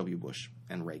H.W. Bush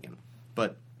and Reagan.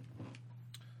 But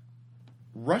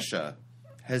Russia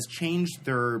has changed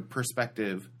their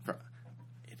perspective.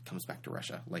 It comes back to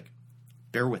Russia. Like,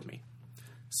 bear with me.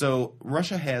 So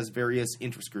Russia has various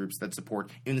interest groups that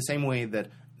support, in the same way that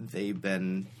they've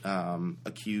been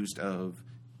accused of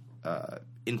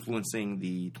influencing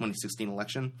the 2016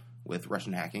 election with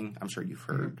Russian hacking. I'm sure you've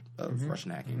heard of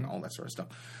Russian hacking, all that sort of stuff.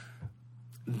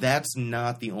 That's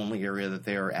not the only area that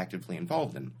they are actively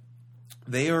involved in.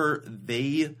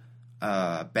 They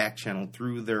back channel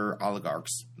through their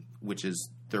oligarchs, which is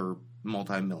their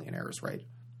multimillionaires, right?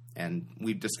 And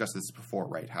we've discussed this before,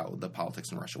 right? How the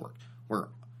politics in Russia work. Where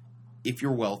if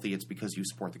you're wealthy, it's because you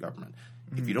support the government.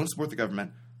 If you don't support the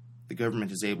government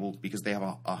is able, because they have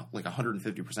a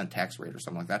 150% tax rate or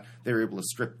something like that, they're able to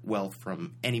strip wealth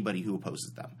from anybody who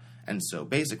opposes them. And so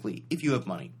basically, if you have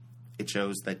money, it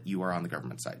shows that you are on the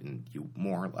government side and you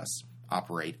more or less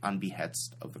operate on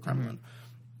behest of the Kremlin.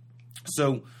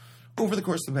 So over the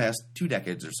course of the past 2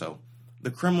 decades or so,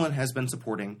 the Kremlin has been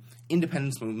supporting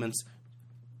independence movements,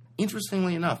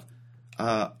 interestingly enough,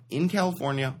 in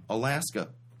California, Alaska,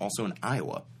 also in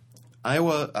Iowa.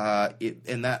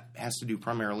 And that has to do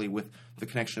primarily with the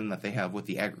connection that they have with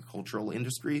the agricultural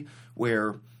industry,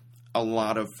 where a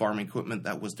lot of farm equipment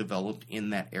that was developed in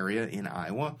that area in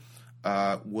Iowa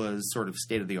was sort of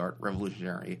state-of-the-art,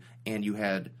 revolutionary. And you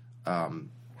had,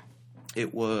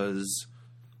 it was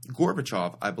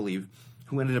Gorbachev, I believe,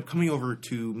 who ended up coming over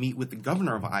to meet with the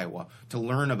governor of Iowa to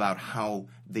learn about how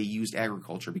they used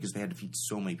agriculture, because they had to feed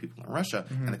so many people in Russia,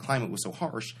 and the climate was so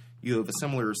harsh. You have a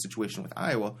similar situation with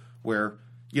Iowa, where,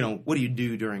 what do you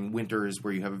do during winters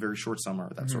where you have a very short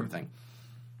summer, that sort of thing.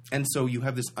 And so you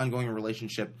have this ongoing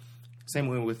relationship, same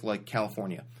way with, like,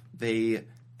 California. They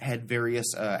had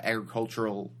various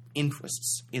agricultural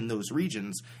interests in those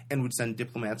regions and would send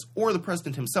diplomats or the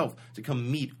president himself to come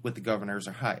meet with the governors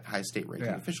or high state-ranking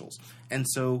officials. And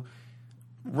so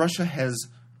Russia has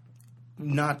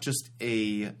not just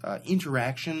a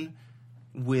interaction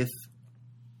with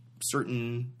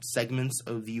certain segments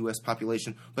of the U.S.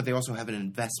 population, but they also have an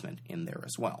investment in there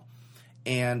as well.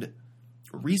 And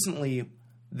recently,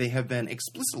 they have been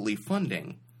explicitly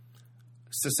funding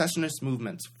secessionist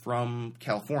movements from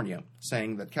California,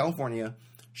 saying that California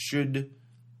should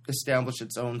establish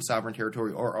its own sovereign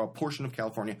territory, or a portion of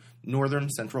California, northern,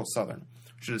 central, southern,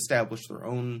 should establish their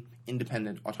own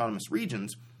independent autonomous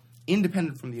regions,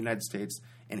 independent from the United States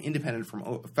and independent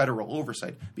from federal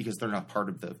oversight, because they're not part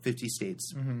of the 50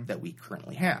 states that we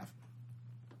currently have.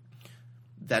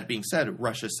 That being said,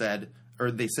 Russia said,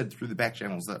 or they said through the back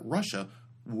channels, that Russia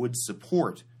would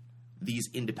support these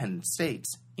independent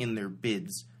states in their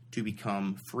bids to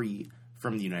become free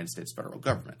from the United States federal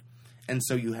government. And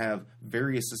so you have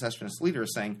various secessionist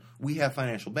leaders saying, we have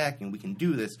financial backing, we can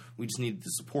do this, we just need the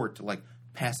support to, like,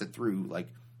 pass it through, like,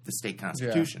 the state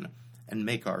constitution and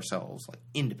make ourselves, like,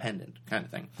 independent kind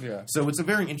of thing. Yeah. So it's a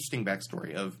very interesting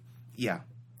backstory of,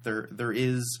 there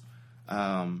is,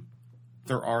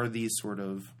 there are these sort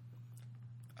of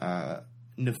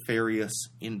nefarious,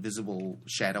 invisible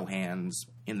shadow hands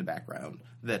in the background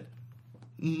that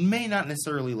may not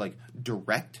necessarily, like,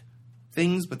 direct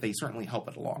things, but they certainly help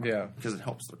it along. Yeah. Because it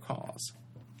helps their cause.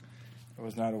 I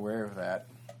was not aware of that.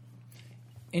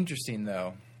 Interesting,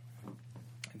 though.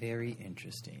 Very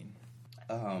interesting.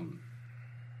 I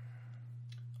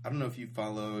don't know if you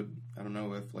followed, I don't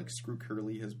know if, like, Screw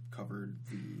Curly has covered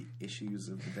the issues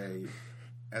of the day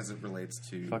as it relates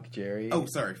to... Fuck Jerry. Oh,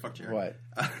 sorry, fuck Jerry. What?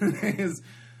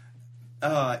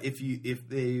 If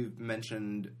they've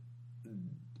mentioned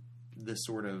the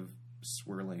sort of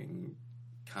swirling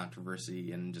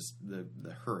controversy and just the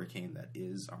hurricane that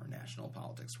is our national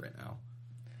politics right now.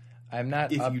 I'm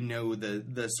not if you know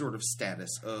the sort of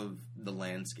status of the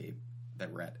landscape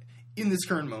that we're at in this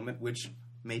current moment, which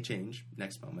may change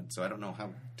next moment. So I don't know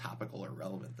how topical or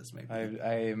relevant this may be.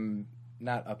 I am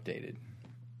not updated.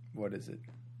 What is it?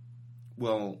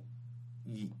 Well,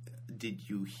 did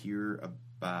you hear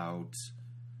about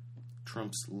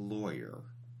Trump's lawyer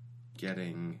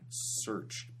getting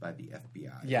searched by the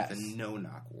FBI? Yes. With a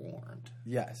no-knock warrant.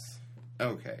 Yes.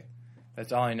 Okay.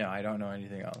 That's all I know. I don't know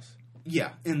anything else.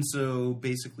 Yeah, and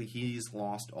basically he's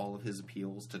lost all of his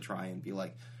appeals to try and be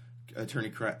like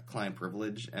attorney-client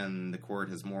privilege, and the court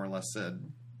has more or less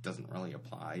said doesn't really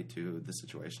apply to the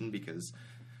situation because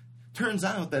turns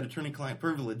out that attorney-client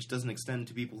privilege doesn't extend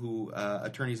to people who,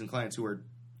 attorneys and clients who are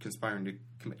conspiring to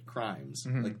commit crimes.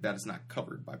 Mm-hmm. Like, that is not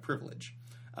covered by privilege.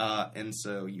 And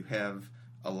so you have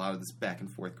a lot of this back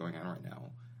and forth going on right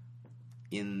now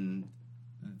in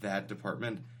that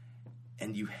department,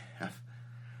 and you have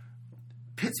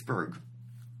Pittsburgh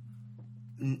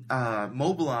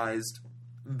mobilized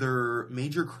their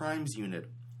major crimes unit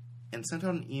and sent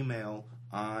out an email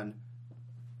on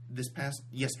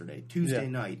yesterday, Tuesday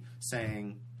night,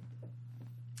 saying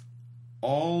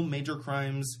all major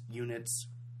crimes units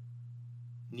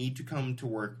need to come to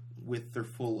work with their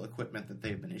full equipment that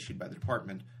they've been issued by the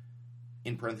department,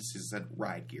 in parentheses said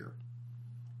riot gear.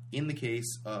 In the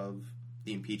case of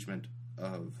the impeachment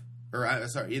of,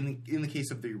 in the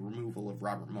case of the removal of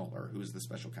Robert Mueller, who is the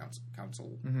special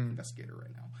counsel investigator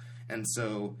right now. And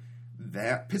so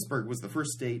that Pittsburgh was the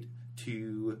first state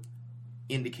to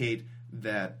indicate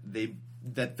that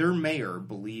their mayor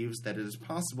believes that it is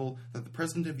possible that the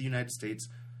President of the United States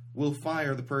will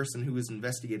fire the person who is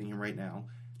investigating him right now,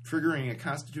 triggering a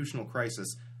constitutional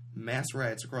crisis, mass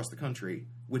riots across the country,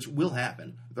 which will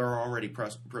happen. There are already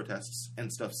protests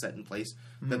and stuff set in place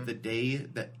that the day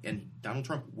that, and Donald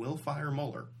Trump will fire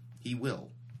Mueller, he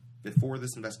will, before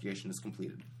this investigation is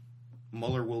completed.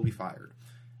 Mueller will be fired.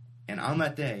 And on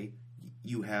that day,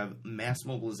 you have mass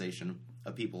mobilization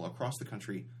of people across the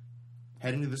country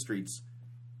heading to the streets.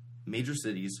 Major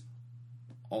cities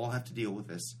all have to deal with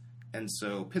this. And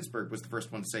so Pittsburgh was the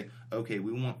first one to say, okay,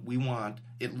 we want,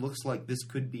 it looks like this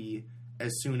could be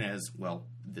as soon as, well,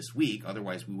 this week,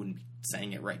 otherwise we wouldn't be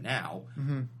saying it right now.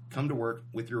 Mm-hmm. Come to work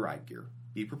with your riot gear.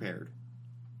 Be prepared,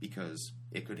 because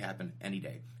it could happen any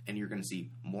day. And you're going to see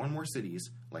more and more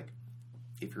cities, like,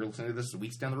 if you're listening to this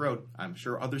weeks down the road, I'm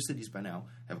sure other cities by now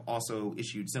have also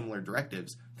issued similar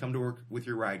directives. Come to work with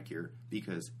your riot gear,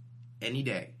 because any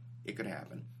day it could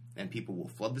happen. And people will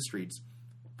flood the streets,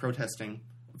 protesting,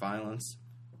 violence,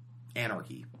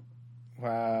 anarchy.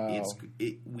 Wow.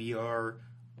 We are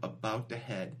about to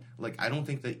head. Like, I don't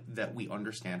think that we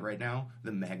understand right now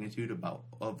the magnitude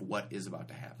of what is about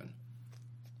to happen.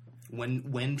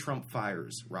 When Trump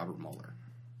fires Robert Mueller,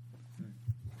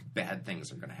 bad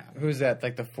things are going to happen. Who's that?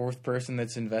 Like the fourth person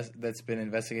that's been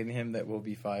investigating him that will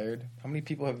be fired? How many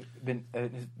people have been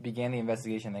began the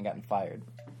investigation and gotten fired?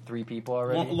 3 people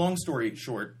already? Long story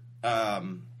short,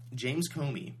 James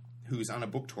Comey, who's on a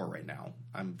book tour right now,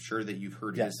 I'm sure that you've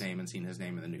heard his name and seen his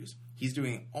name in the news. He's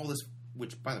doing all this,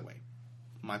 which, by the way,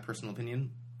 my personal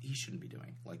opinion, he shouldn't be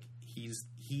doing. Like, he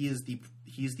is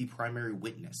the primary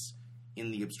witness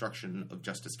in the obstruction of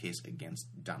justice case against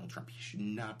Donald Trump. He should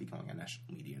not be going on national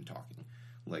media and talking.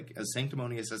 Like, as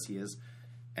sanctimonious as he is,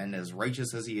 and as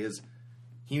righteous as he is,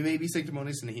 he may be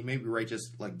sanctimonious and he may be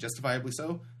righteous, like, justifiably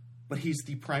so, but he's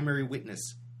the primary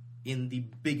witness in the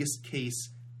biggest case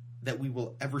that we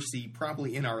will ever see,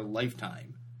 probably in our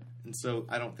lifetime. And so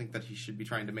I don't think that he should be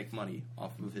trying to make money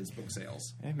off of his book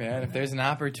sales. Hey man, if there's an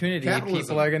opportunity, Capitalism.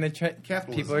 people are going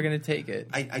to take it.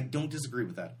 I don't disagree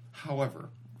with that. However,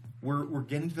 we're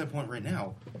getting to that point right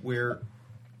now where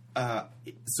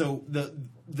so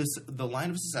the line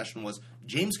of succession was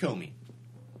James Comey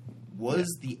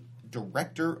was the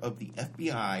director of the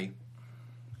FBI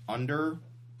under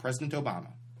President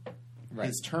Obama. Right.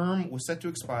 His term was set to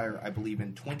expire, I believe,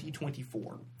 in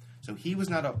 2024. So he was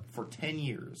not up for 10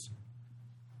 years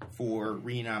for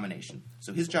renomination.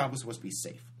 So his job was supposed to be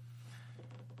safe.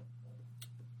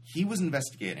 He was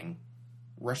investigating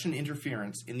Russian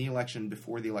interference in the election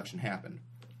before the election happened.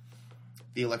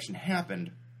 The election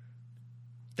happened.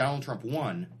 Donald Trump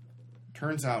won.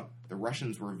 Turns out the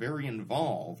Russians were very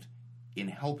involved in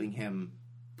helping him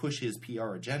push his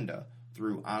PR agenda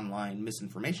through online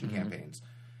misinformation campaigns.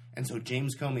 And so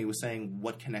James Comey was saying,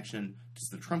 what connection does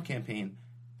the Trump campaign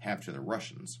have to the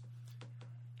Russians?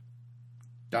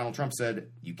 Donald Trump said,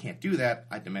 you can't do that.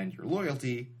 I demand your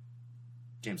loyalty.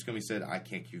 James Comey said, I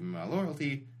can't give you my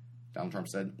loyalty. Donald Trump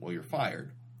said, well, you're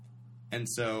fired. And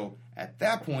so at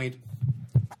that point,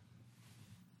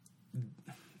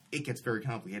 it gets very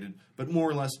complicated. But more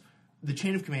or less, the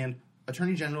chain of command,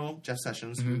 Attorney General Jeff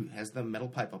Sessions, who has the metal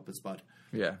pipe up his butt,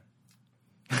 Yeah.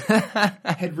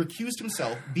 had recused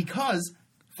himself because,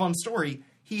 fun story,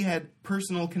 he had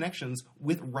personal connections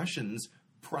with Russians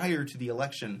prior to the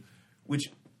election,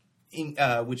 which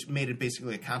made it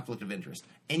basically a conflict of interest.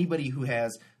 Anybody who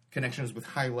has connections with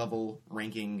high-level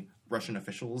ranking Russian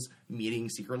officials meeting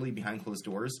secretly behind closed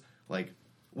doors, like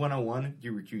 101,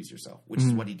 you recuse yourself, which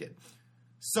is what he did.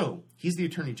 So, he's the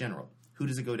Attorney General. Who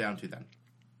does it go down to then?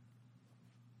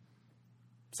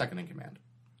 Second in command.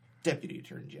 Deputy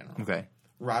Attorney General. Okay.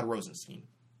 Rod Rosenstein.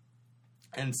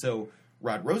 And so,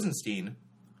 Rod Rosenstein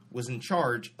was in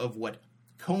charge of what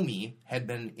Comey had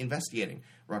been investigating.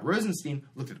 Rod Rosenstein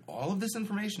looked at all of this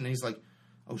information and he's like,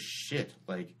 oh shit,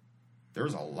 like,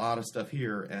 there's a lot of stuff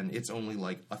here and it's only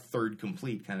like a third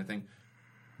complete kind of thing.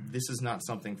 This is not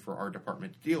something for our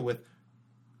department to deal with.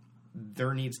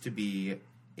 There needs to be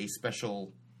a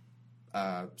special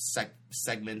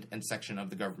segment and section of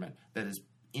the government that is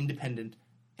independent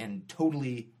and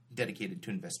totally dedicated to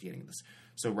investigating this.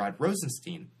 So Rod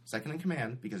Rosenstein, second in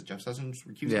command, because Jeff Sessions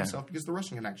recused himself because of the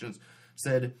Russian connections,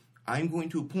 said, I'm going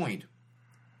to appoint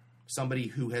somebody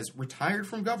who has retired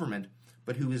from government,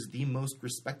 but who is the most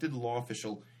respected law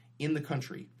official in the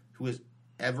country, who is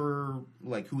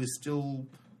still,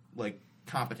 like,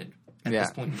 competent at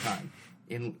this point in time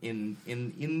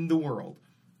in the world.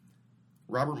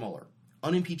 Robert Mueller,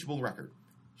 unimpeachable record.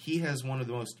 He has one of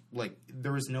the most, like,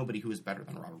 there is nobody who is better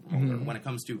than Robert Mueller when it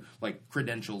comes to, like,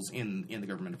 credentials in the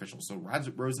government officials. So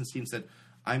Rod Rosenstein said,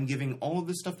 I'm giving all of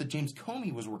this stuff that James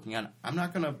Comey was working on. I'm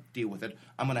not going to deal with it.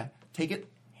 I'm going to take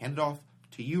it, hand it off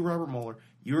to you, Robert Mueller.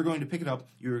 You're going to pick it up.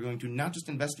 You're going to not just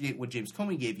investigate what James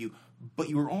Comey gave you, but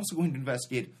you are also going to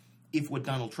investigate if what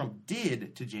Donald Trump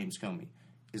did to James Comey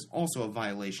is also a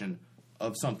violation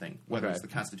of something, whether it's the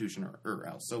Constitution or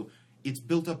else. So it's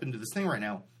built up into this thing right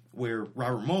now where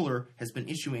Robert Mueller has been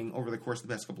issuing, over the course of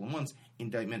the past couple of months,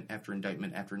 indictment after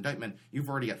indictment after indictment. You've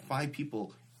already got 5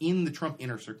 people in the Trump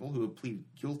inner circle who have pleaded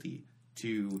guilty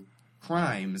to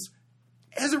crimes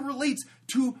as it relates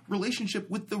to relationship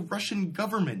with the Russian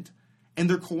government. And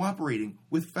they're cooperating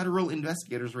with federal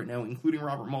investigators right now, including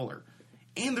Robert Mueller.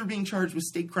 And they're being charged with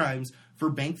state crimes for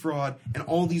bank fraud and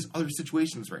all these other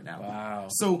situations right now. Wow.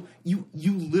 So you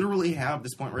literally have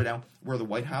this point right now where the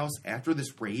White House, after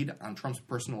this raid on Trump's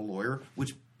personal lawyer,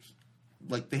 which,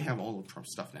 like, they have all of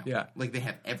Trump's stuff now. Yeah. Like, they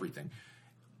have everything.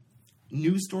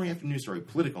 News story after news story,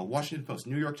 Politico, Washington Post,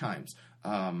 New York Times,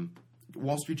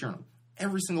 Wall Street Journal,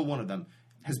 every single one of them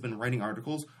has been writing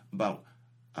articles about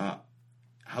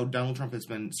how Donald Trump has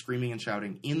been screaming and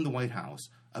shouting in the White House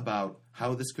about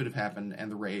how this could have happened and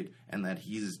the raid, and that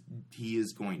he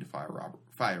is going to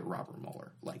fire Robert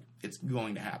Mueller. Like, it's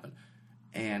going to happen,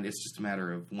 and it's just a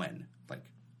matter of when. Like,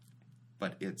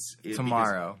 but it's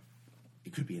tomorrow.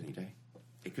 It could be any day.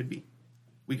 It could be.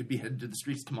 We could be headed to the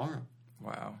streets tomorrow.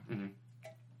 Wow. Mm-hmm.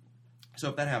 So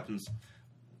if that happens,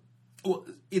 well,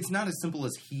 it's not as simple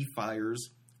as he fires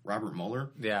Robert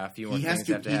Mueller. Yeah, a few more he things has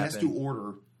to. have to He happen. has to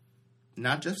order.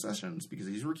 Not Jeff Sessions, because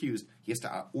he's recused. He has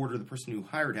to order the person who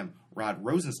hired him, Rod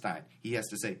Rosenstein. He has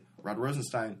to say, Rod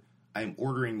Rosenstein, I am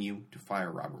ordering you to fire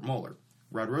Robert Mueller.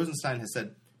 Rod Rosenstein has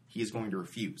said he is going to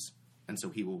refuse, and so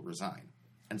he will resign.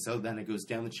 And so then it goes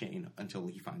down the chain until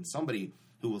he finds somebody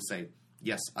who will say,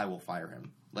 yes, I will fire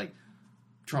him. Like,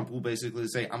 Trump will basically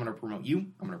say, I'm going to promote you,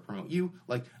 I'm going to promote you.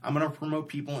 Like, I'm going to promote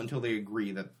people until they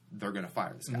agree that they're going to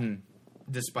fire this guy.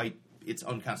 Despite its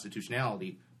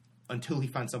unconstitutionality, until he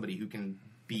finds somebody who can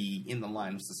be in the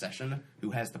line of secession,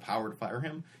 who has the power to fire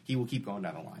him, he will keep going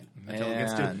down the line until he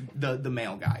gets to the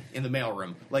mail guy in the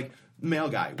mailroom. Like, mail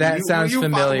guy. That sounds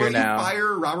familiar now. Will you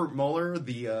fire Robert Mueller,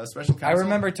 the special counsel? I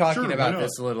remember talking Sure, about why not?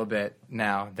 this a little bit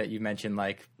now that you mentioned,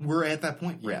 like, We're at that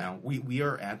point right Yeah. now. We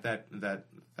are at that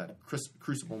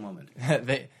crucible moment.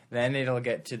 then it'll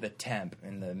get to the temp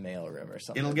in the mailroom or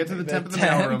something. It'll get to the temp in the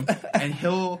mailroom, and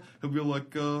he'll be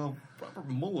like, Robert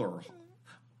Mueller.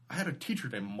 I had a teacher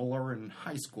named Mueller in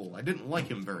high school. I didn't like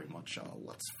him very much.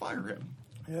 Let's fire him.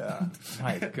 Yeah.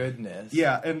 My goodness.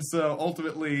 Yeah, and so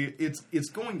ultimately, it's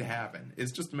going to happen.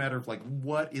 It's just a matter of, like,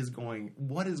 what is going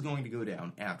to go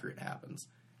down after it happens.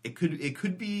 It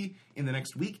could be in the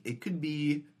next week. It could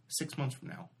be 6 months from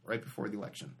now, right before the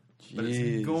election. But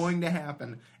it's going to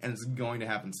happen, and it's going to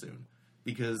happen soon,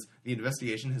 because the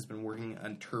investigation has been working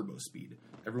on turbo speed.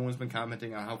 Everyone's been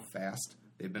commenting on how fast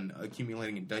they've been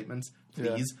accumulating indictments.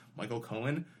 Please, Michael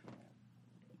Cohen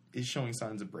is showing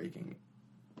signs of breaking.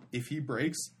 If he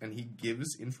breaks and he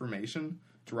gives information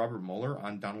to Robert Mueller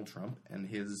on Donald Trump and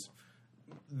his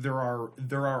there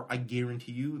are, I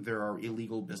guarantee you, there are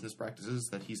illegal business practices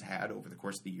that he's had over the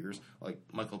course of the years. Like,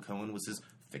 Michael Cohen was his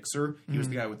fixer. He was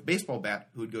the guy with the baseball bat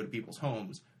who would go to people's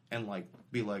homes and, like,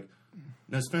 be like,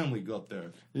 his family got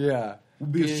there. Yeah. We'll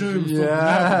be ashamed if something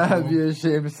happened to him. Be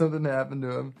ashamed if something happened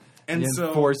to him. And the so,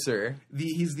 enforcer.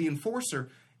 He's the enforcer,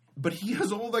 but he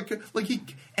has all that, like,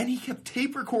 he kept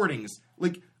tape recordings,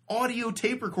 like, audio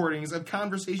tape recordings of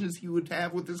conversations he would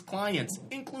have with his clients,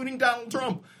 including Donald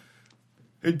Trump.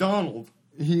 Hey, Donald,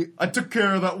 I took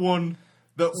care of that one.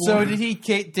 That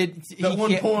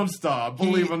one porn star, I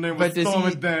believe her name was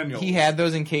Stormy Daniels. He had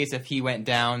those in case if he went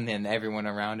down, then everyone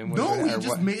around him would. No, he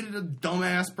just made it a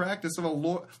dumbass practice of a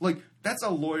lawyer. Like, that's a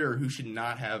lawyer who should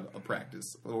not have a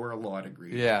practice or a law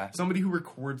degree. Yeah. Somebody who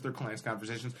records their clients'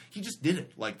 conversations, he just did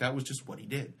it. Like, that was just what he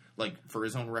did, like, for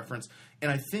his own reference.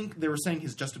 And I think they were saying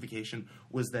his justification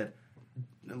was that,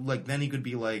 like, then he could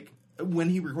be like, when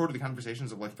he recorded the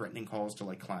conversations of, like, threatening calls to,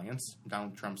 like, clients,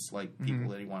 Donald Trump's, like, people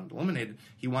that he wanted eliminated,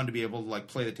 he wanted to be able to, like,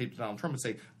 play the tape to Donald Trump and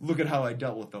say, look at how I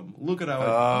dealt with them. Look at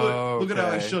how look at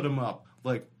how I shut them up.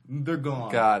 Like, they're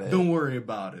gone. Got it. Don't worry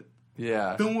about it.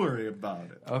 Yeah. Don't worry about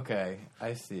it. Okay,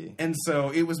 I see. And so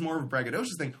it was more of a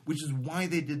braggadocious thing, which is why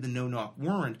they did the no-knock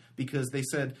warrant, because they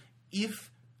said,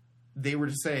 if they were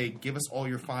to say, give us all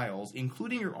your files,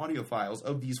 including your audio files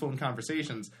of these phone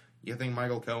conversations, you think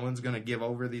Michael Cohen's going to give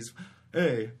over these?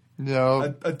 Hey,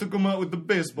 no, I took him out with the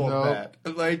baseball bat.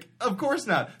 Like, of course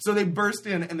not. So they burst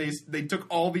in and they took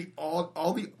all the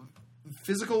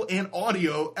physical and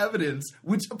audio evidence,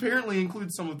 which apparently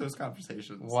includes some of those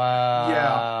conversations.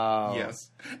 Wow. Yeah. Yes.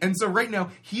 And so right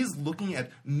now he's looking at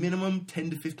minimum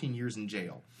 10 to 15 years in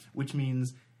jail, which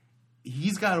means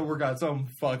he's got to work out some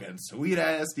fucking sweet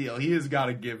ass deal. He has got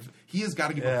to give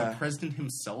up the president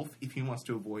himself if he wants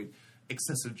to avoid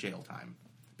excessive jail time,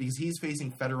 because he's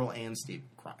facing federal and state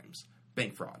crimes,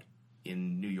 bank fraud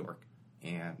in New York,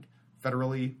 and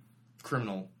federally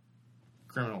criminal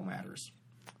matters,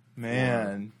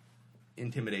 man,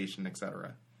 intimidation,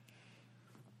 etc.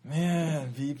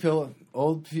 Man,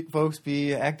 old folks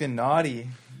be acting naughty,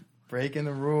 breaking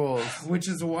the rules, which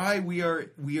is why we are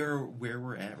where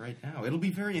we're at right now. It'll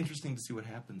be very interesting to see what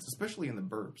happens, especially in the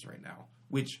burbs right now,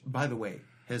 which, by the way,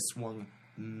 has swung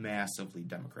massively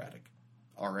Democratic.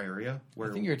 Our area, where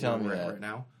I think you're telling me that right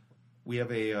now, we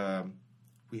have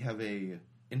a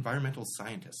environmental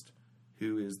scientist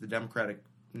who is the Democratic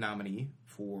nominee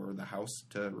for the House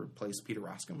to replace Peter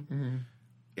Roskam. Mm-hmm.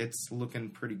 It's looking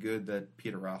pretty good that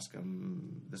Peter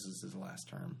Roskam, this is his last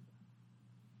term.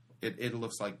 It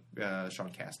looks like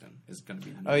Sean Casten is going to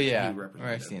be the new representative.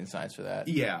 I've seen signs for that.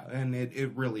 Yeah, and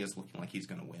it really is looking like he's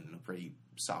going to win in a pretty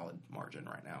solid margin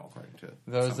right now, according to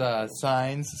those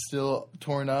signs still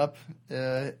torn up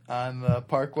on the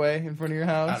parkway in front of your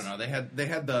house. I don't know. They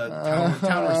had the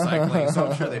town recycling, so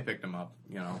I'm sure they picked them up.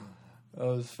 You know, that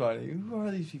was funny. Who are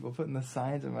these people putting the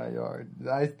signs in my yard?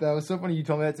 That was so funny. You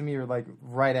told me that to me, like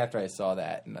right after I saw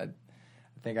that, and I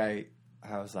think I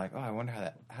was like, oh, I wonder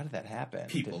how did that happen?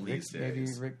 People these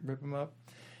days. Maybe rip them up.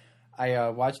 I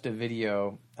watched a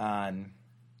video on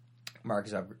Mark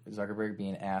Zuckerberg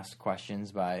being asked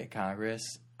questions by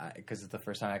Congress, because it's the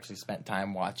first time I actually spent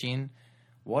time watching.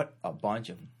 What a bunch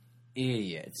of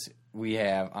idiots we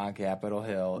have on Capitol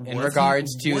Hill in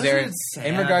regards to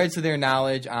their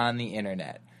knowledge on the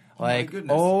internet. They'd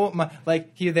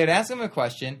ask him a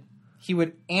question, he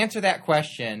would answer that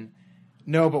question.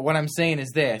 No, but what I'm saying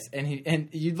is this, and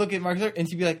you'd look at Mark Zuckerberg and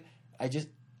he'd be like, I just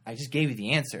gave you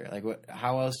the answer. Like, what?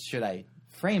 How else should I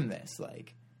frame this?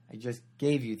 Like, I just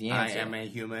gave you the answer. I am a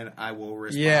human. I will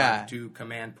respond to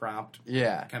command prompt.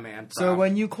 Yeah. Command prompt. So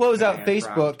when you close out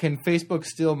Facebook, can Facebook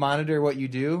still monitor what you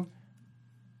do?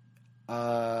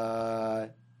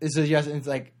 It's a yes. It's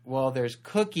like, well, there's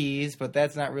cookies, but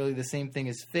that's not really the same thing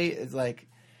as It's like.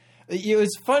 It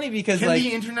was funny because can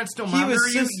the internet still monitor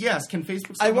you? Yes. Can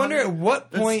Facebook still I wonder at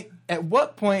what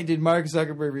point did Mark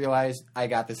Zuckerberg realize I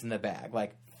got this in the bag?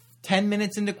 Like 10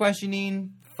 minutes into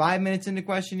questioning, 5 minutes into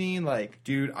questioning, like,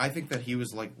 dude, I think that he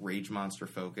was like rage monster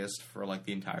focused for like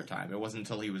the entire time. It wasn't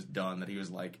until he was done that he was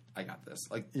like, I got this.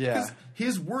 Like, yeah,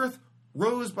 his worth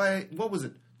rose by what was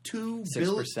it? 2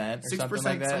 6%, something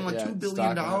like that. Something like $2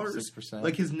 billion. 6%.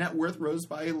 Like his net worth rose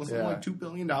by something like $2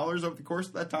 billion over the course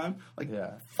of that time. Like,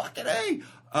 fucking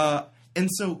A. And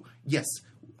so, yes.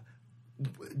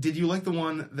 Did you like the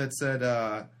one that said,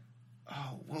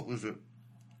 what was it?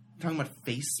 Talking about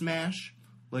Face Smash?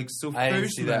 Like, so I Face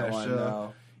didn't see Smash. that one,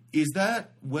 no. Is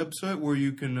that website where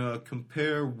you can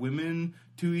compare women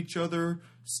to each other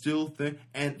still thing?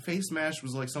 And Face Smash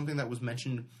was like something that was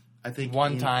mentioned, I think,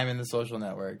 one time in the Social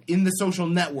Network. In the Social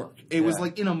Network. It was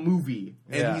like in a movie.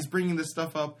 And he's bringing this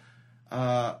stuff up.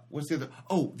 What's the other?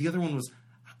 Oh, the other one was,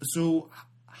 so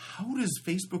how does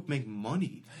Facebook make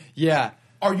money? Yeah.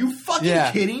 Are you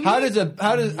fucking kidding me? How does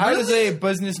Really? a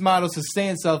business model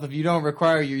sustain itself if you don't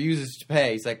require your users to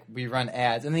pay? It's like, we run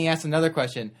ads. And then he asked another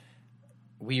question.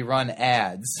 We run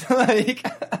ads. Like,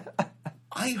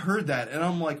 I heard that and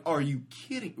I'm like, are you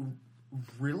kidding?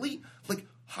 Really? Like,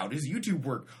 how does YouTube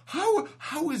work?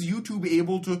 How is YouTube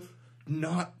able to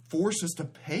not force us to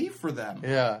pay for them?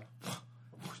 yeah.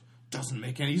 Doesn't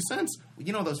make any sense.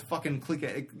 You know those fucking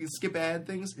skip ad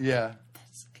things? Yeah.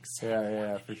 That's exactly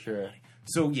Yeah, for sure.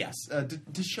 So yes,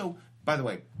 to show. By the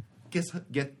way, guess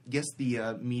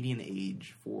the median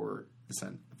age for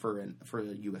a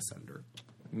U.S. senator.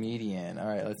 Median. All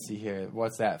right, let's see here.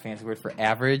 What's that fancy word for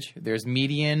average? There's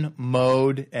median,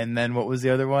 mode, and then what was the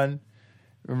other one?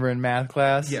 Remember in math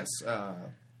class? Yes.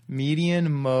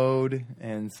 Median, mode,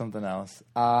 and something else.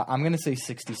 I'm going to say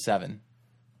 67.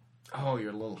 Oh, you're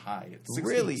a little high. It's 60,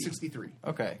 Really? 63.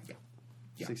 Okay.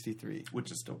 Yeah. 63.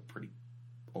 Which is still pretty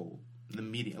old. The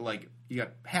median, like, you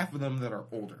got half of them that are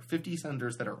older. 50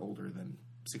 senators that are older than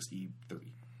 63.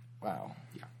 Wow.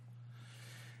 Yeah.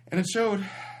 And it showed.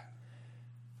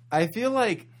 I feel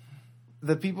like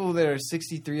the people that are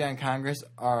 63 on Congress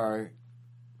are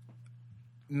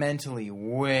mentally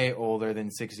way older than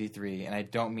 63, and I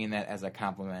don't mean that as a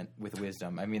compliment with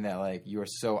wisdom. I mean that like you are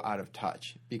so out of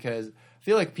touch, because I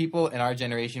feel like people in our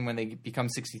generation when they become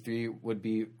 63 will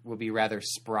be rather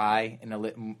spry and a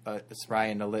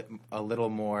little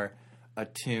more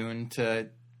attuned to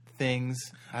things.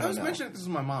 I was don't know. mentioning this with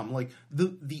my mom. Like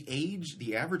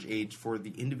the average age for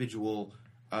the individual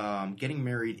getting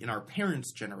married in our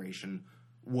parents' generation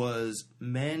was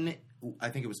men. I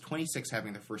think it was 26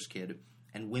 having their first kid,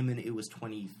 and women it was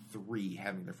 23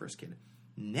 having their first kid.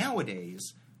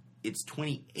 Nowadays, it's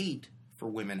 28 for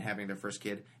women having their first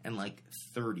kid, and like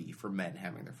 30 for men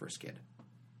having their first kid.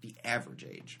 The average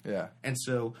age. Yeah. And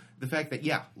so the fact that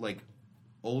like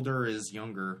older is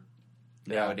younger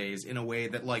nowadays in a way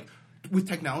that like with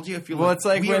technology, I feel Well, like it's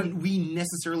like we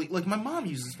necessarily like my mom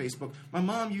uses Facebook. My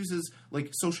mom uses like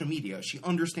social media. She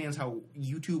understands how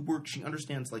YouTube works. She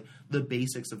understands like the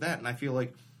basics of that. And I feel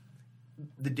like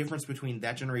the difference between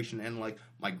that generation and like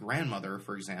my grandmother,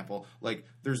 for example, like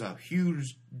there's a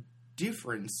huge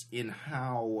difference in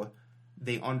how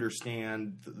they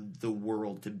understand the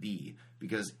world to be,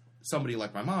 because somebody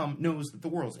like my mom knows that the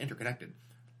world's interconnected.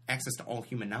 Access to all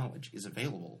human knowledge is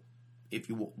available if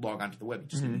you log onto the web. You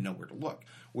just need to know where to look.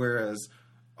 Whereas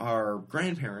our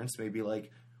grandparents may be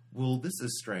like, well, this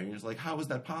is strange. Like, how is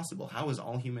that possible? How is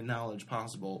all human knowledge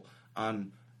possible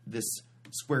on this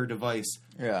square device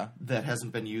that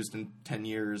hasn't been used in 10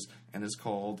 years and is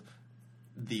called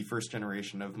the first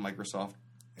generation of Microsoft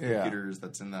computers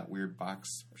that's in that weird box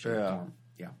shape form?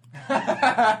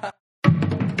 Yeah.